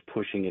or you're just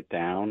pushing it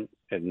down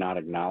and not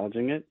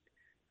acknowledging it,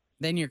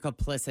 then you're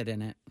complicit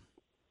in it.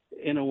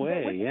 In a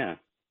way, yeah.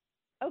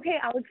 Okay,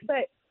 Alex,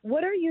 but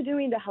what are you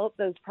doing to help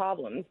those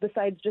problems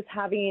besides just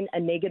having a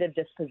negative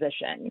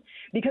disposition?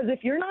 Because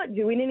if you're not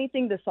doing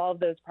anything to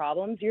solve those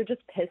problems, you're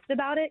just pissed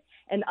about it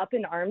and up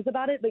in arms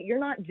about it, but you're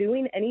not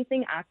doing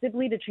anything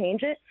actively to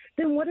change it,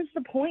 then what is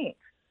the point?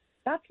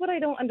 That's what I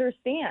don't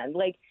understand.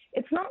 Like,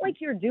 it's not like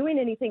you're doing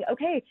anything.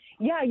 Okay,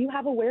 yeah, you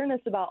have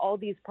awareness about all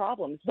these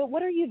problems, but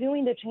what are you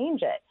doing to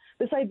change it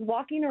besides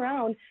walking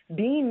around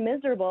being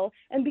miserable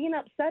and being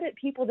upset at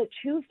people that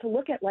choose to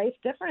look at life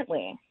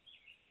differently?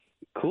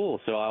 Cool.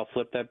 So I'll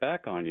flip that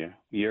back on you.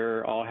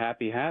 You're all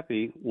happy.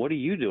 What are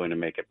you doing to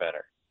make it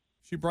better?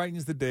 She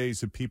brightens the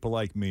days of people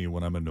like me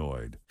when I'm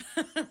annoyed,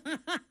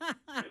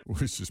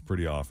 which is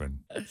pretty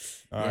often.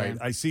 All right.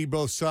 I see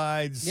both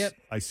sides. Yep.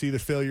 I see the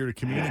failure to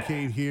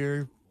communicate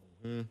here.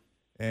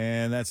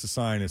 And that's a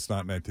sign it's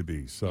not meant to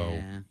be. So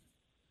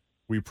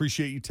we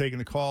appreciate you taking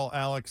the call,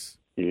 Alex.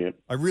 Yep.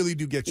 I really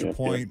do get your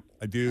point.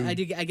 I do. I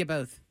get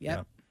both. Yep.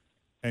 Yeah.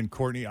 And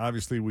Courtney,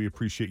 obviously, we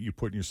appreciate you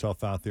putting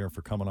yourself out there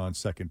for coming on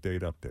Second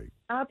Date Update.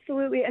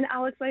 Absolutely. And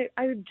Alex, I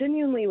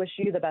genuinely wish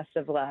you the best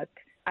of luck.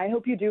 I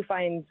hope you do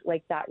find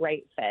like that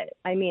right fit.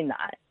 I mean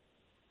that.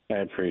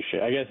 I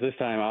appreciate it. I guess this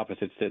time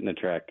opposites sit in the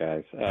track,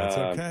 guys. That's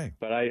okay.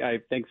 But I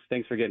thanks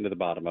for getting to the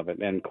bottom of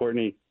it. And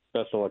Courtney,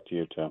 best of luck to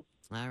you too.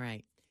 All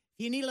right.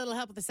 If you need a little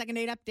help with the Second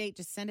Date Update,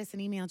 just send us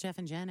an email, Jeff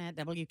and Jen at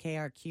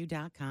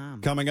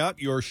WKRQ.com. Coming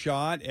up, your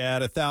shot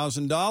at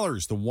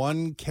 $1,000. The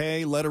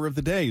 1K letter of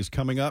the day is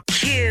coming up.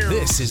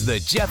 This is the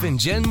Jeff and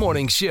Jen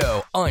Morning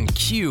Show on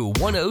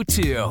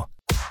Q102.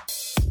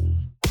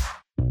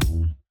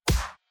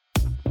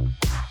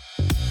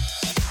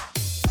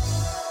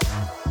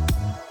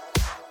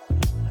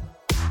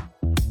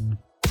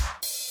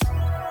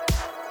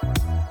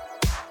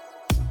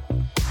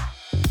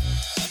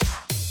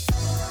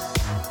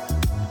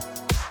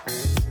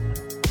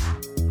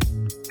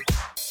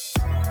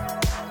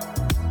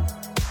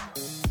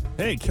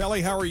 Hey,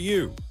 Kelly, how are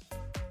you?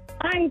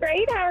 I'm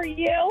great. How are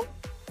you?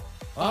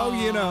 Oh,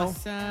 you know,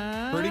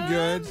 Awesome. pretty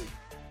good.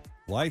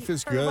 Life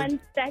is For good.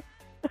 Wednesday.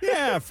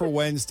 Yeah, for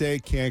Wednesday,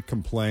 can't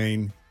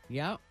complain.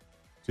 Yep.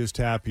 Just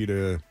happy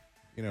to,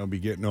 be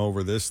getting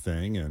over this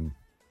thing. And,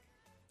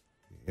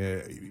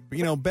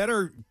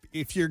 better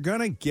if you're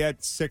going to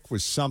get sick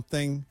with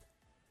something,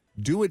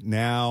 do it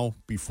now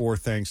before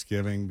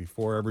Thanksgiving,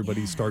 before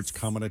everybody starts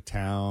coming to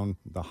town.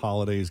 The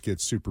holidays get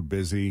super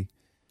busy.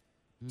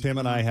 Tim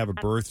and I have a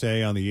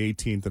birthday on the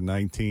 18th and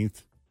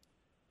 19th.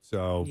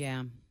 So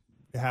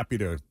happy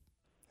to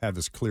have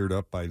this cleared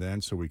up by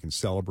then so we can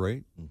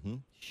celebrate. Mm-hmm.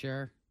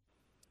 Sure.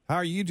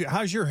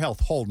 How's your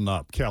health holding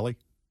up, Kelly?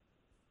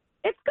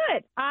 It's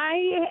good.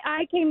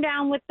 I came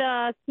down with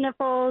the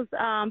sniffles,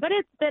 but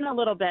it's been a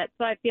little bit.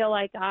 So I feel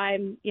like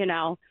I'm,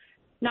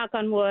 knock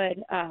on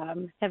wood,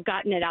 have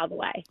gotten it out of the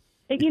way.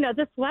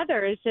 This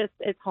weather is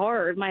it's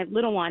hard. My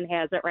little one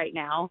has it right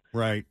now.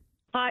 Right.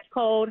 Hot,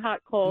 cold,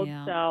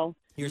 Yeah. so.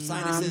 Your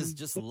sinuses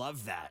just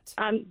love that.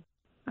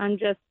 I'm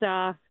just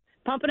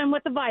pumping them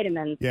with the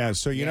vitamins. Yeah,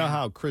 so you know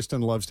how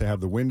Kristen loves to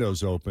have the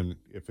windows open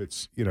if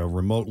it's,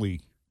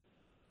 remotely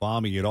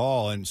balmy at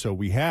all. And so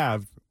we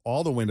have,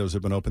 all the windows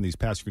have been open these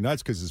past few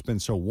nights because it's been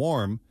so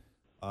warm.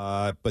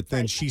 But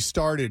then she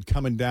started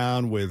coming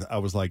down with, I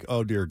was like,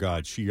 oh, dear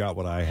God, she got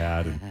what I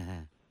had.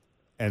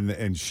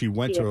 And she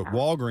went to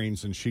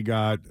Walgreens and she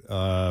got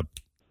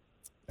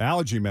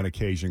allergy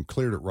medication,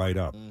 cleared it right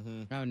up.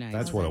 Mm-hmm. Oh, nice.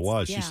 That's what it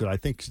was. She said, I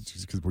think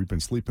it's because we've been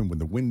sleeping with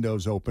the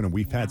windows open and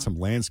we've had some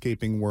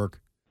landscaping work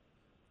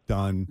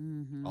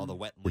done. All the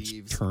wet which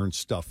leaves. turns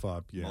stuff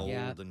up.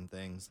 Mold and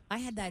things. I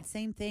had that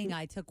same thing.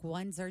 I took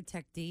one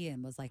Zyrtec D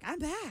and was like, I'm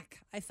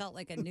back. I felt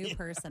like a new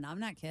person. I'm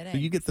not kidding. Do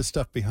you get the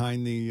stuff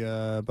behind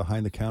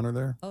the counter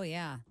there? Oh,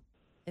 yeah.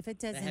 If it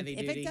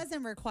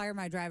doesn't require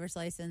my driver's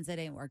license, it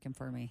ain't working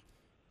for me.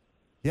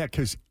 Yeah,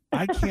 because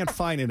I can't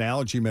find an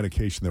allergy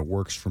medication that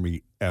works for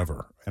me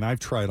ever. And I've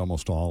tried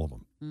almost all of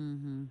them.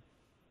 Mm-hmm.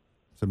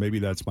 So maybe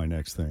that's my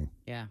next thing.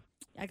 Yeah.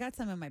 I got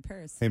some in my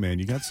purse. Hey, man,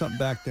 you got something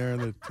back there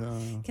that...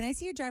 Can I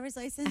see your driver's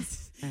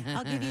license?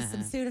 I'll give you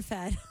some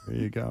Sudafed. There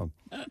you go.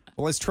 Well,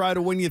 let's try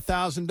to win you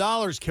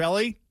 $1,000,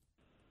 Kelly.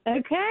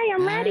 Okay,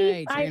 I'm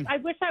ready. Right, I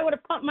wish I would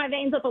have pumped my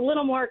veins with a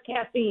little more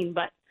caffeine,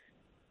 but...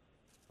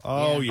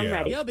 Oh, I'm yeah.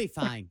 ready. You'll be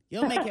fine.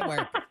 You'll make it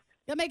work.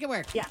 You'll make it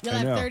work. Yeah. You'll I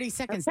have know. 30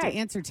 seconds to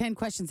answer 10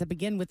 questions that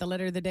begin with the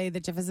letter of the day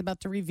that Jeff is about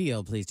to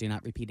reveal. Please do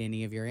not repeat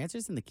any of your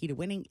answers, and the key to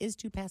winning is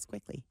to pass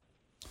quickly.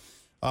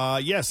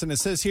 Yes, and it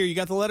says here you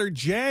got the letter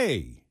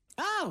J.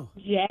 Oh.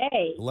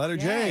 J. The letter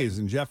J is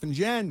in Jeff and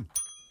Jen.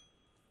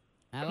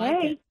 I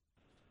like it.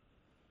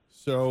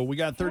 So we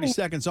got 30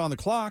 seconds on the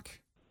clock.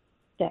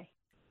 J.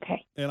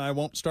 Okay. And I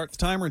won't start the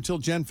timer until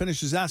Jen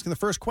finishes asking the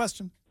first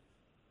question.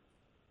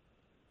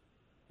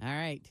 All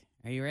right.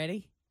 Are you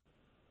ready?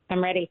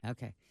 I'm ready.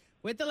 Okay.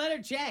 With the letter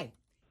J,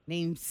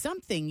 name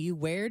something you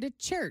wear to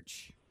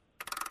church.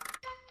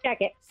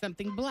 Jacket.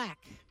 Something black.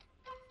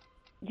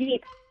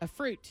 Jeep. A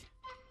fruit.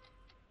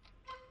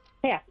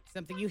 Pass.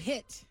 Something you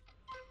hit.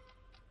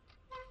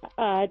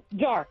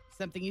 Jar.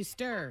 Something you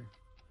stir.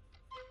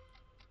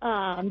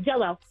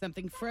 Jello.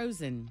 Something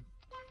frozen.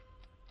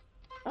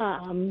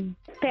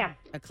 Pass.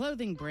 A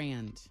clothing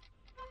brand.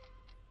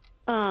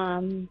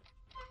 Pass.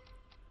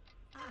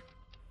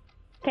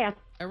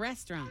 A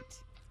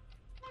restaurant.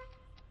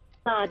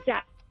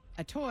 Jack.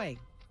 A toy.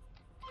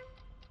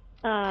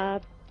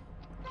 Oh,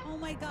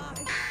 my gosh.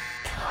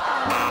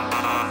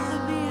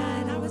 Oh,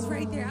 man. I was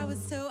right there. I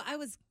was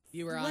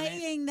You were on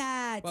laying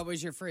that. What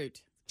was your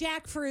fruit?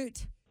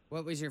 Jackfruit.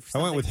 What was your I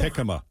went with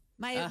jicama.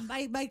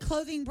 My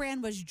clothing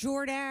brand was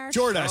Jordache.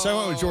 Jordache. I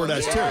went with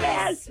Jordache, too.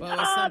 Yes. What was That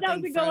was a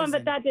something good one,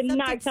 but that did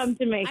not come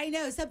to me. I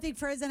know. Something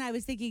frozen. I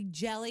was thinking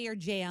jelly or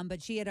jam,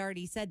 but she had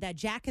already said that.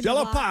 Jack in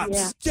Jello the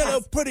Box. Pops.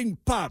 Jello Pudding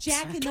Pops.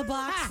 Jack in the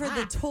Box for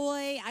the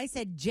toy. I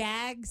said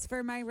Jags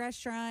for my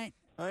restaurant.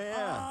 Oh,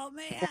 yeah. Oh,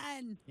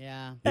 man.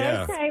 Yeah.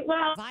 Yeah. Okay,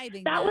 well,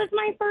 Vibing that was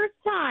my first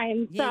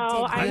time, so That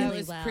I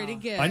was pretty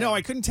good. I know.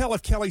 I couldn't tell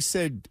if Kelly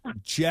said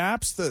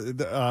Japs,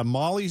 the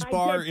Molly's I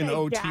Bar did in say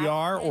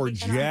OTR, or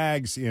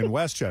Jags in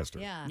Westchester.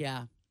 Yeah.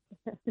 Yeah.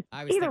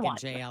 I was Either thinking one.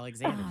 J.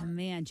 Alexander. Oh,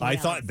 man. I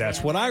thought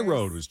that's what I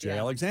wrote was J.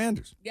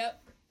 Alexander's.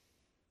 Yep.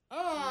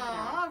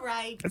 Oh, all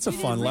right. That's a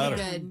fun letter.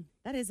 Good.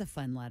 That is a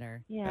fun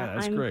letter. Yeah,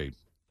 that's great.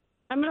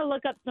 I'm going to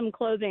look up some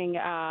clothing.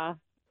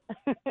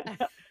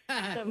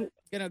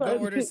 Gonna go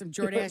order some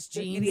Jordache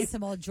You jeans. need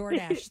some old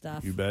Jordache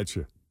stuff. You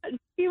betcha.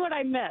 See what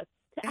I missed.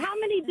 How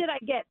many did I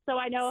get? So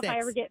I know if I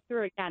 6. ever get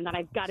through again, then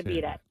I've got to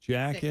beat it.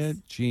 Jacket,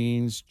 6.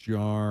 jeans,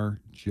 jar,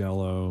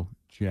 Jello,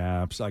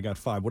 Japs. I got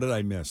 5. What did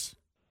I miss?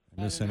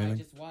 Miss I anything?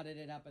 just wadded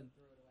it up and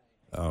threw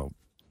it away. Oh,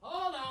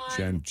 Hold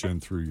on. Jen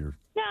threw your.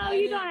 No,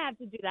 you don't have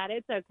to do that.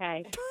 It's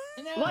okay.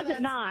 No, Was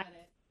it not?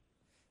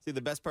 See,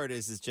 the best part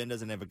is Jen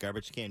doesn't have a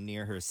garbage can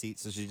near her seat,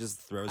 so she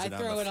just throws I it on the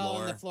throw floor. it all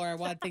on the floor. I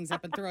wad things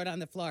up and throw it on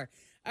the floor.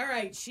 All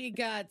right, she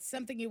got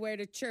something you wear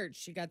to church.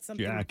 She got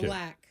something Jacket,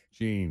 black.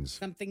 jeans.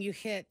 Something you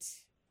hit.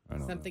 I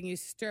don't Something you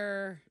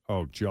stir.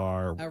 Oh,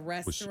 jar. A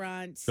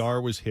restaurant.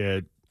 Jar was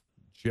hit.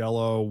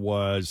 Jello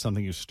was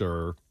something you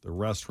stir. The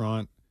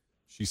restaurant.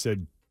 She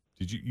said,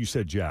 you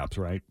said Japs,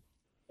 right?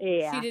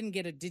 Yeah. She didn't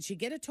get a. Did she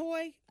get a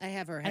toy? I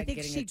have her. I think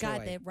getting she a toy.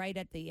 got it right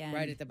at the end.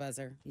 Right at the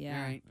buzzer. Yeah.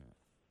 All right.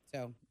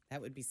 So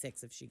that would be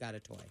 6 if she got a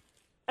toy.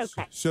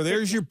 Okay. So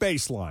there's your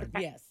baseline.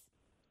 Yes.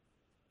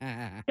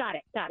 Got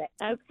it.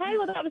 Okay,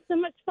 well, that was so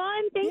much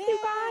fun. Thank you,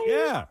 guys.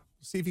 Yeah.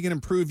 See if you can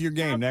improve your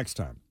game next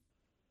time.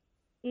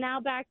 now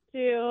back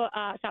to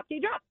Shop T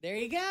Drop. There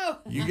you go.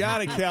 You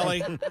got it,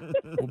 Kelly.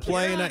 We'll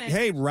play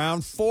hey,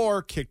 round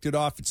 4 kicked it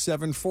off at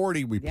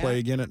 7:40. We play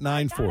again at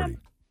 9:40.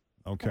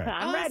 Okay.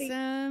 I'm ready.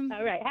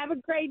 All right. Have a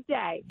great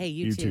day. Hey,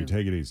 You too.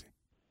 Take it easy.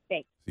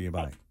 Thanks. See you.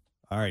 Bye.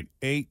 All right.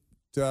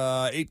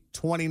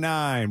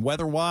 8:29.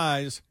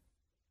 Weather-wise,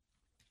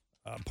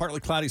 partly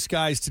cloudy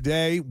skies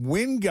today.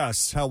 Wind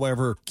gusts,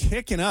 however,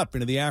 kicking up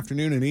into the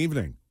afternoon and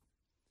evening.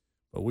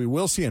 But we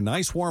will see a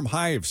nice warm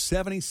high of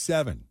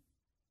 77.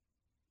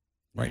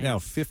 Right now,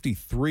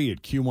 53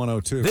 at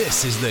Q102.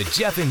 This is the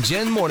Jeff and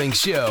Jen Morning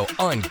Show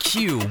on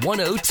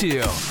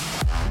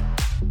Q102.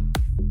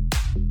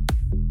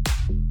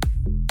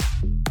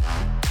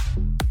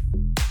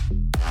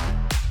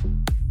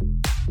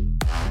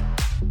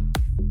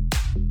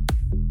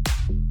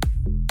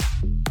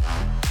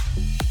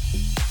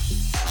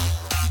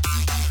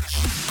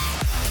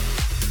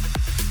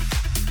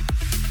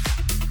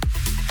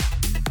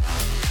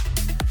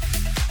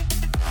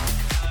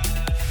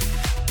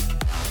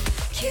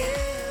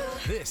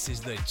 This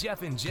is the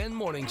Jeff and Jen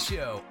Morning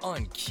Show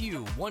on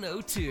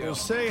Q102. We'll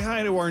say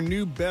hi to our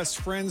new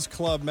Best Friends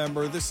Club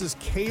member. This is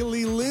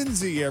Kaylee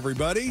Lindsay,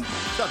 everybody.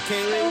 What's up,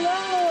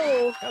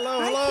 Kaylee? Hello.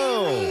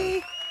 Hello.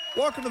 Kaylee.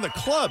 Welcome to the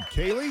club,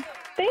 Kaylee.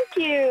 Thank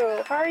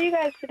you. How are you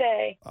guys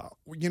today?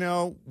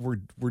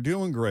 We're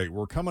doing great.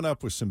 We're coming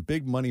up with some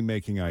big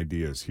money-making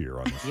ideas here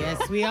on the show.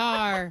 Yes, we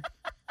are.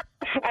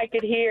 I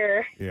could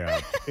hear.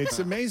 Yeah. It's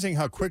amazing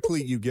how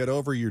quickly you get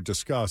over your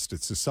disgust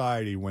at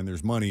society when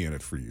there's money in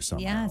it for you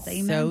somehow. Yes,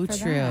 amen. So for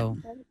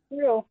true. That's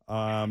true.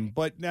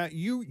 But now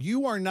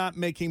you are not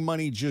making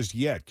money just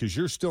yet because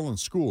you're still in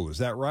school. Is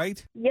that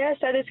right? Yes,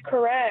 that is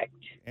correct.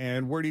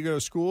 And where do you go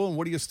to school and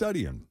what are you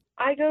studying?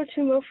 I go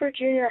to Milford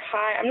Junior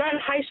High. I'm not in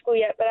high school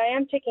yet, but I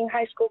am taking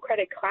high school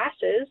credit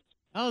classes.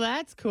 Oh,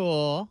 that's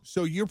cool.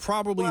 So you're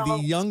probably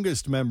the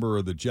youngest member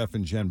of the Jeff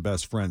and Jen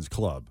Best Friends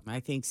Club. I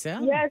think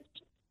so. Yes,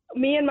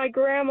 me and my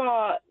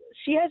grandma,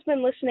 she has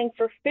been listening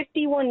for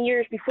 51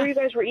 years before you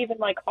guys were even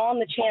on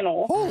the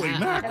channel. Holy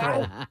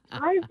mackerel.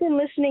 I've been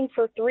listening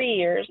for 3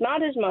 years.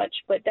 Not as much,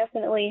 but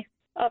definitely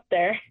up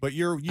there. But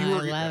you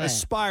were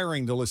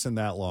aspiring to listen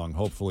that long,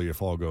 hopefully,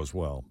 if all goes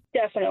well.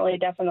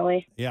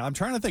 Definitely. Yeah, I'm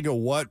trying to think of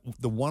what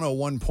the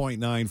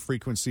 101.9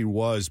 frequency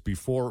was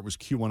before it was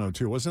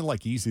Q102. Wasn't it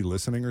like easy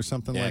listening or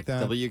something like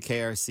that?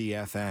 WKRC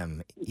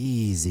FM.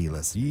 Easy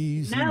listening.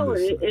 Easy No,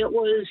 listening.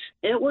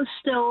 it was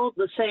still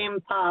the same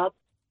pop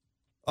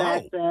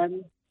back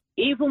then.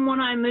 Even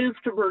when I moved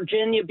to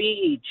Virginia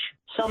Beach,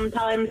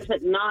 sometimes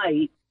at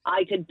night,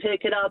 I could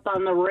pick it up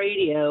on the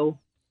radio,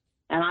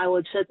 and I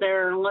would sit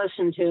there and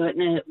listen to it,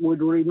 and it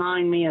would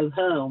remind me of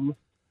home.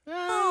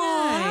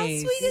 How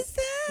sweet is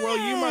that? Well,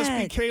 you must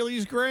be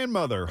Kaylee's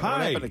grandmother. Hi.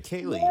 What happened to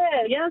Kaylee?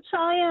 Yeah, yes,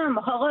 I am.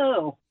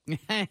 Hello.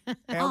 And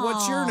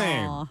what's your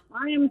name?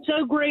 I am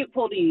so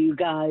grateful to you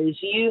guys.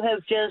 You have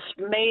just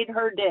made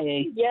her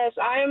day. Yes,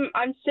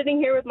 I'm sitting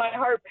here with my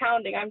heart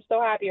pounding. I'm so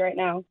happy right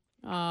now.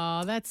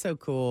 Oh, that's so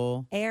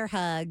cool. Air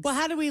hugs. Well,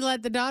 how do we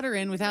let the daughter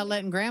in without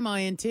letting grandma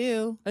in,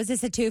 too? Was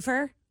this a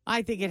twofer?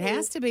 I think it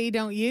has to be,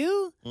 don't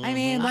you? I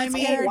mean, let's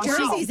get her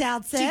jerseys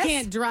out, sis. She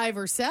can't drive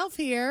herself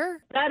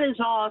here. That is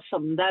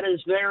awesome. That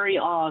is very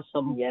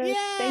awesome. Yes.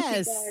 Thank you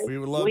guys. We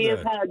would love We that.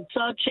 have had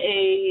such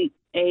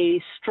a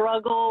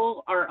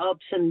struggle, our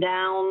ups and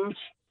downs.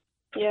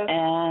 Yeah.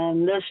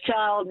 And this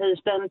child has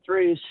been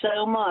through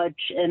so much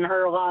in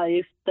her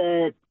life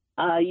that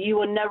you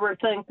would never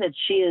think that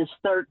she is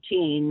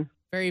 13.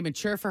 Very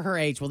mature for her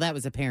age. Well, that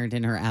was apparent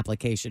in her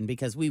application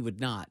because we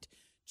would not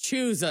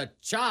choose a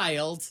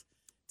child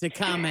to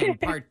come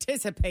and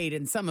participate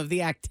in some of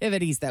the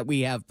activities that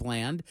we have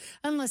planned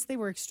unless they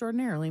were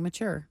extraordinarily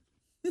mature.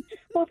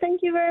 Well,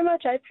 thank you very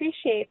much. I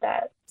appreciate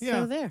that. Yeah.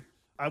 So there.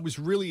 I was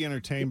really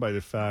entertained by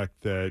the fact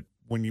that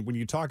when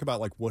you talk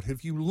about what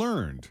have you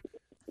learned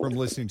from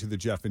listening to the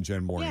Jeff and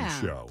Jen Morning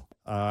Show,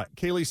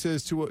 Kaylee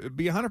says to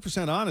be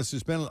 100% honest,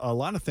 there's been a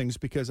lot of things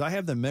because I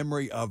have the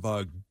memory of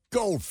a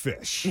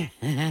goldfish.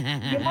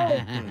 I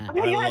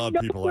love had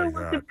no people clue like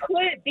what that. to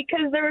put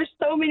because there were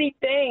so many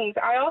things.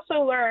 I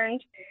also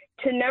learned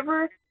to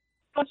never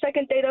on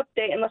second date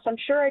update unless I'm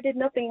sure I did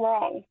nothing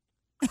wrong.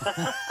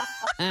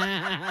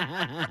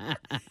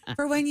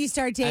 For when you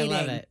start dating. I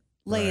love it.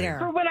 Later.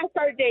 For when I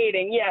start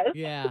dating, yes.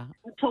 Yeah.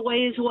 It's a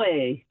ways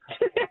away.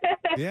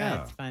 Yeah.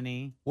 That's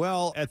funny.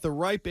 Well, at the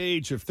ripe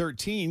age of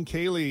 13,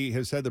 Kaylee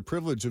has had the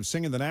privilege of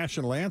singing the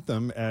national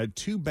anthem at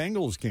 2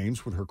 Bengals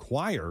games with her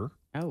choir.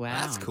 Oh,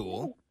 wow. That's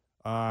cool.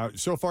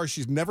 So far,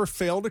 she's never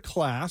failed a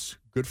class.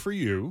 Good for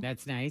you.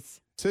 That's nice.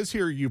 It says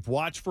here you've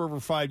watched for over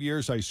 5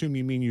 years. I assume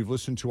you mean you've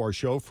listened to our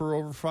show for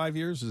over 5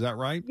 years. Is that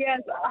right?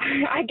 Yes,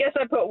 I guess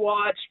I put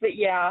watch, but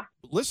yeah.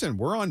 Listen,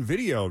 we're on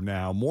video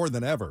now more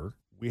than ever.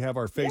 We have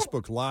our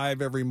Facebook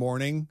Live every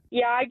morning.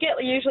 Yeah, I get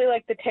usually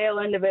the tail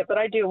end of it, but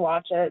I do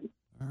watch it.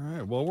 All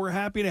right. Well, we're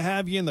happy to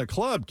have you in the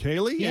club,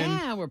 Kaylee.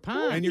 Yeah, we're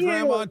pumped. And your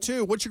grandma,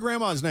 too. What's your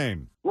grandma's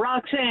name?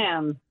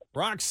 Roxanne.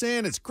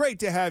 Roxanne, it's great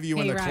to have you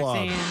in the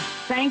club. Roxanne.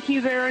 Thank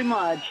you very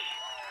much.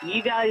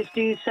 You guys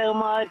do so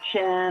much,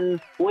 and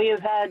we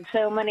have had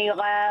so many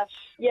laughs.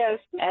 Yes.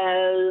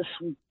 As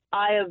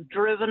I have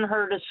driven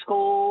her to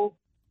school,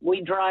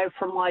 we drive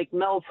from like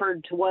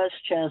Milford to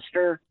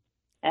Westchester,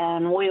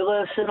 and we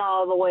listen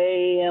all the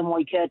way, and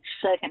we catch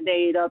Second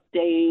Date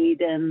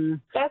Update,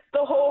 and that's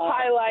the whole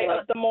highlight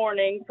of the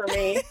morning for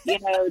me. You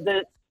know,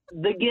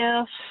 the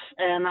gifts,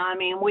 and I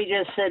mean, we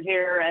just sit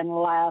here and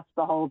laugh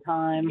the whole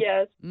time.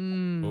 Yes.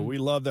 Well, we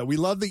love that. We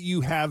love that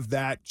you have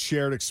that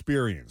shared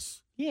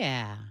experience.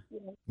 Yeah.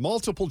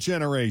 Multiple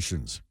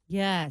generations.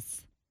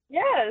 Yes.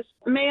 Yes.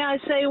 May I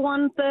say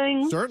one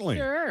thing? Certainly.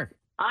 Sure.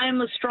 I'm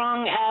a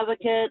strong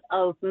advocate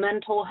of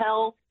mental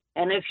health,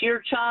 and if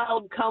your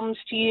child comes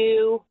to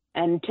you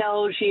and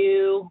tells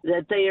you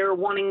that they are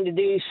wanting to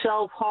do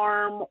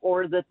self-harm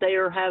or that they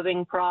are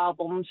having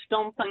problems,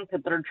 don't think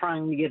that they're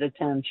trying to get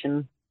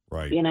attention.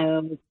 Right. You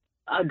know,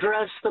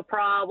 address the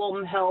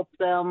problem, help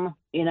them.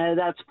 You know,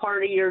 that's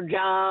part of your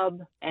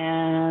job,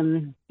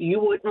 and you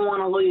wouldn't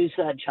want to lose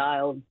that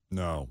child.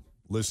 No.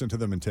 Listen to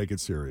them and take it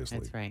seriously.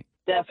 That's right.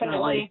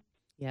 Definitely.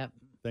 Yep.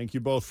 Thank you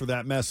both for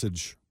that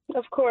message.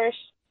 Of course.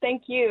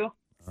 Thank you.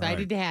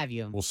 Excited to have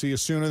you. We'll see you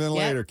sooner than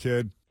later,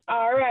 kid.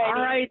 All right.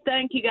 All right.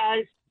 Thank you,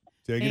 guys.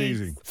 Take it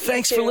easy.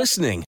 Thanks for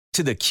listening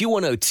to the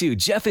Q102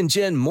 Jeff and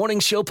Jen Morning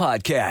Show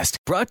podcast,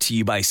 brought to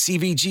you by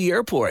CVG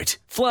Airport.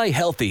 Fly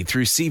healthy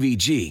through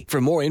CVG.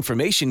 For more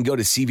information, go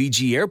to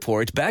CVG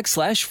Airport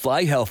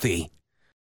 /fly healthy.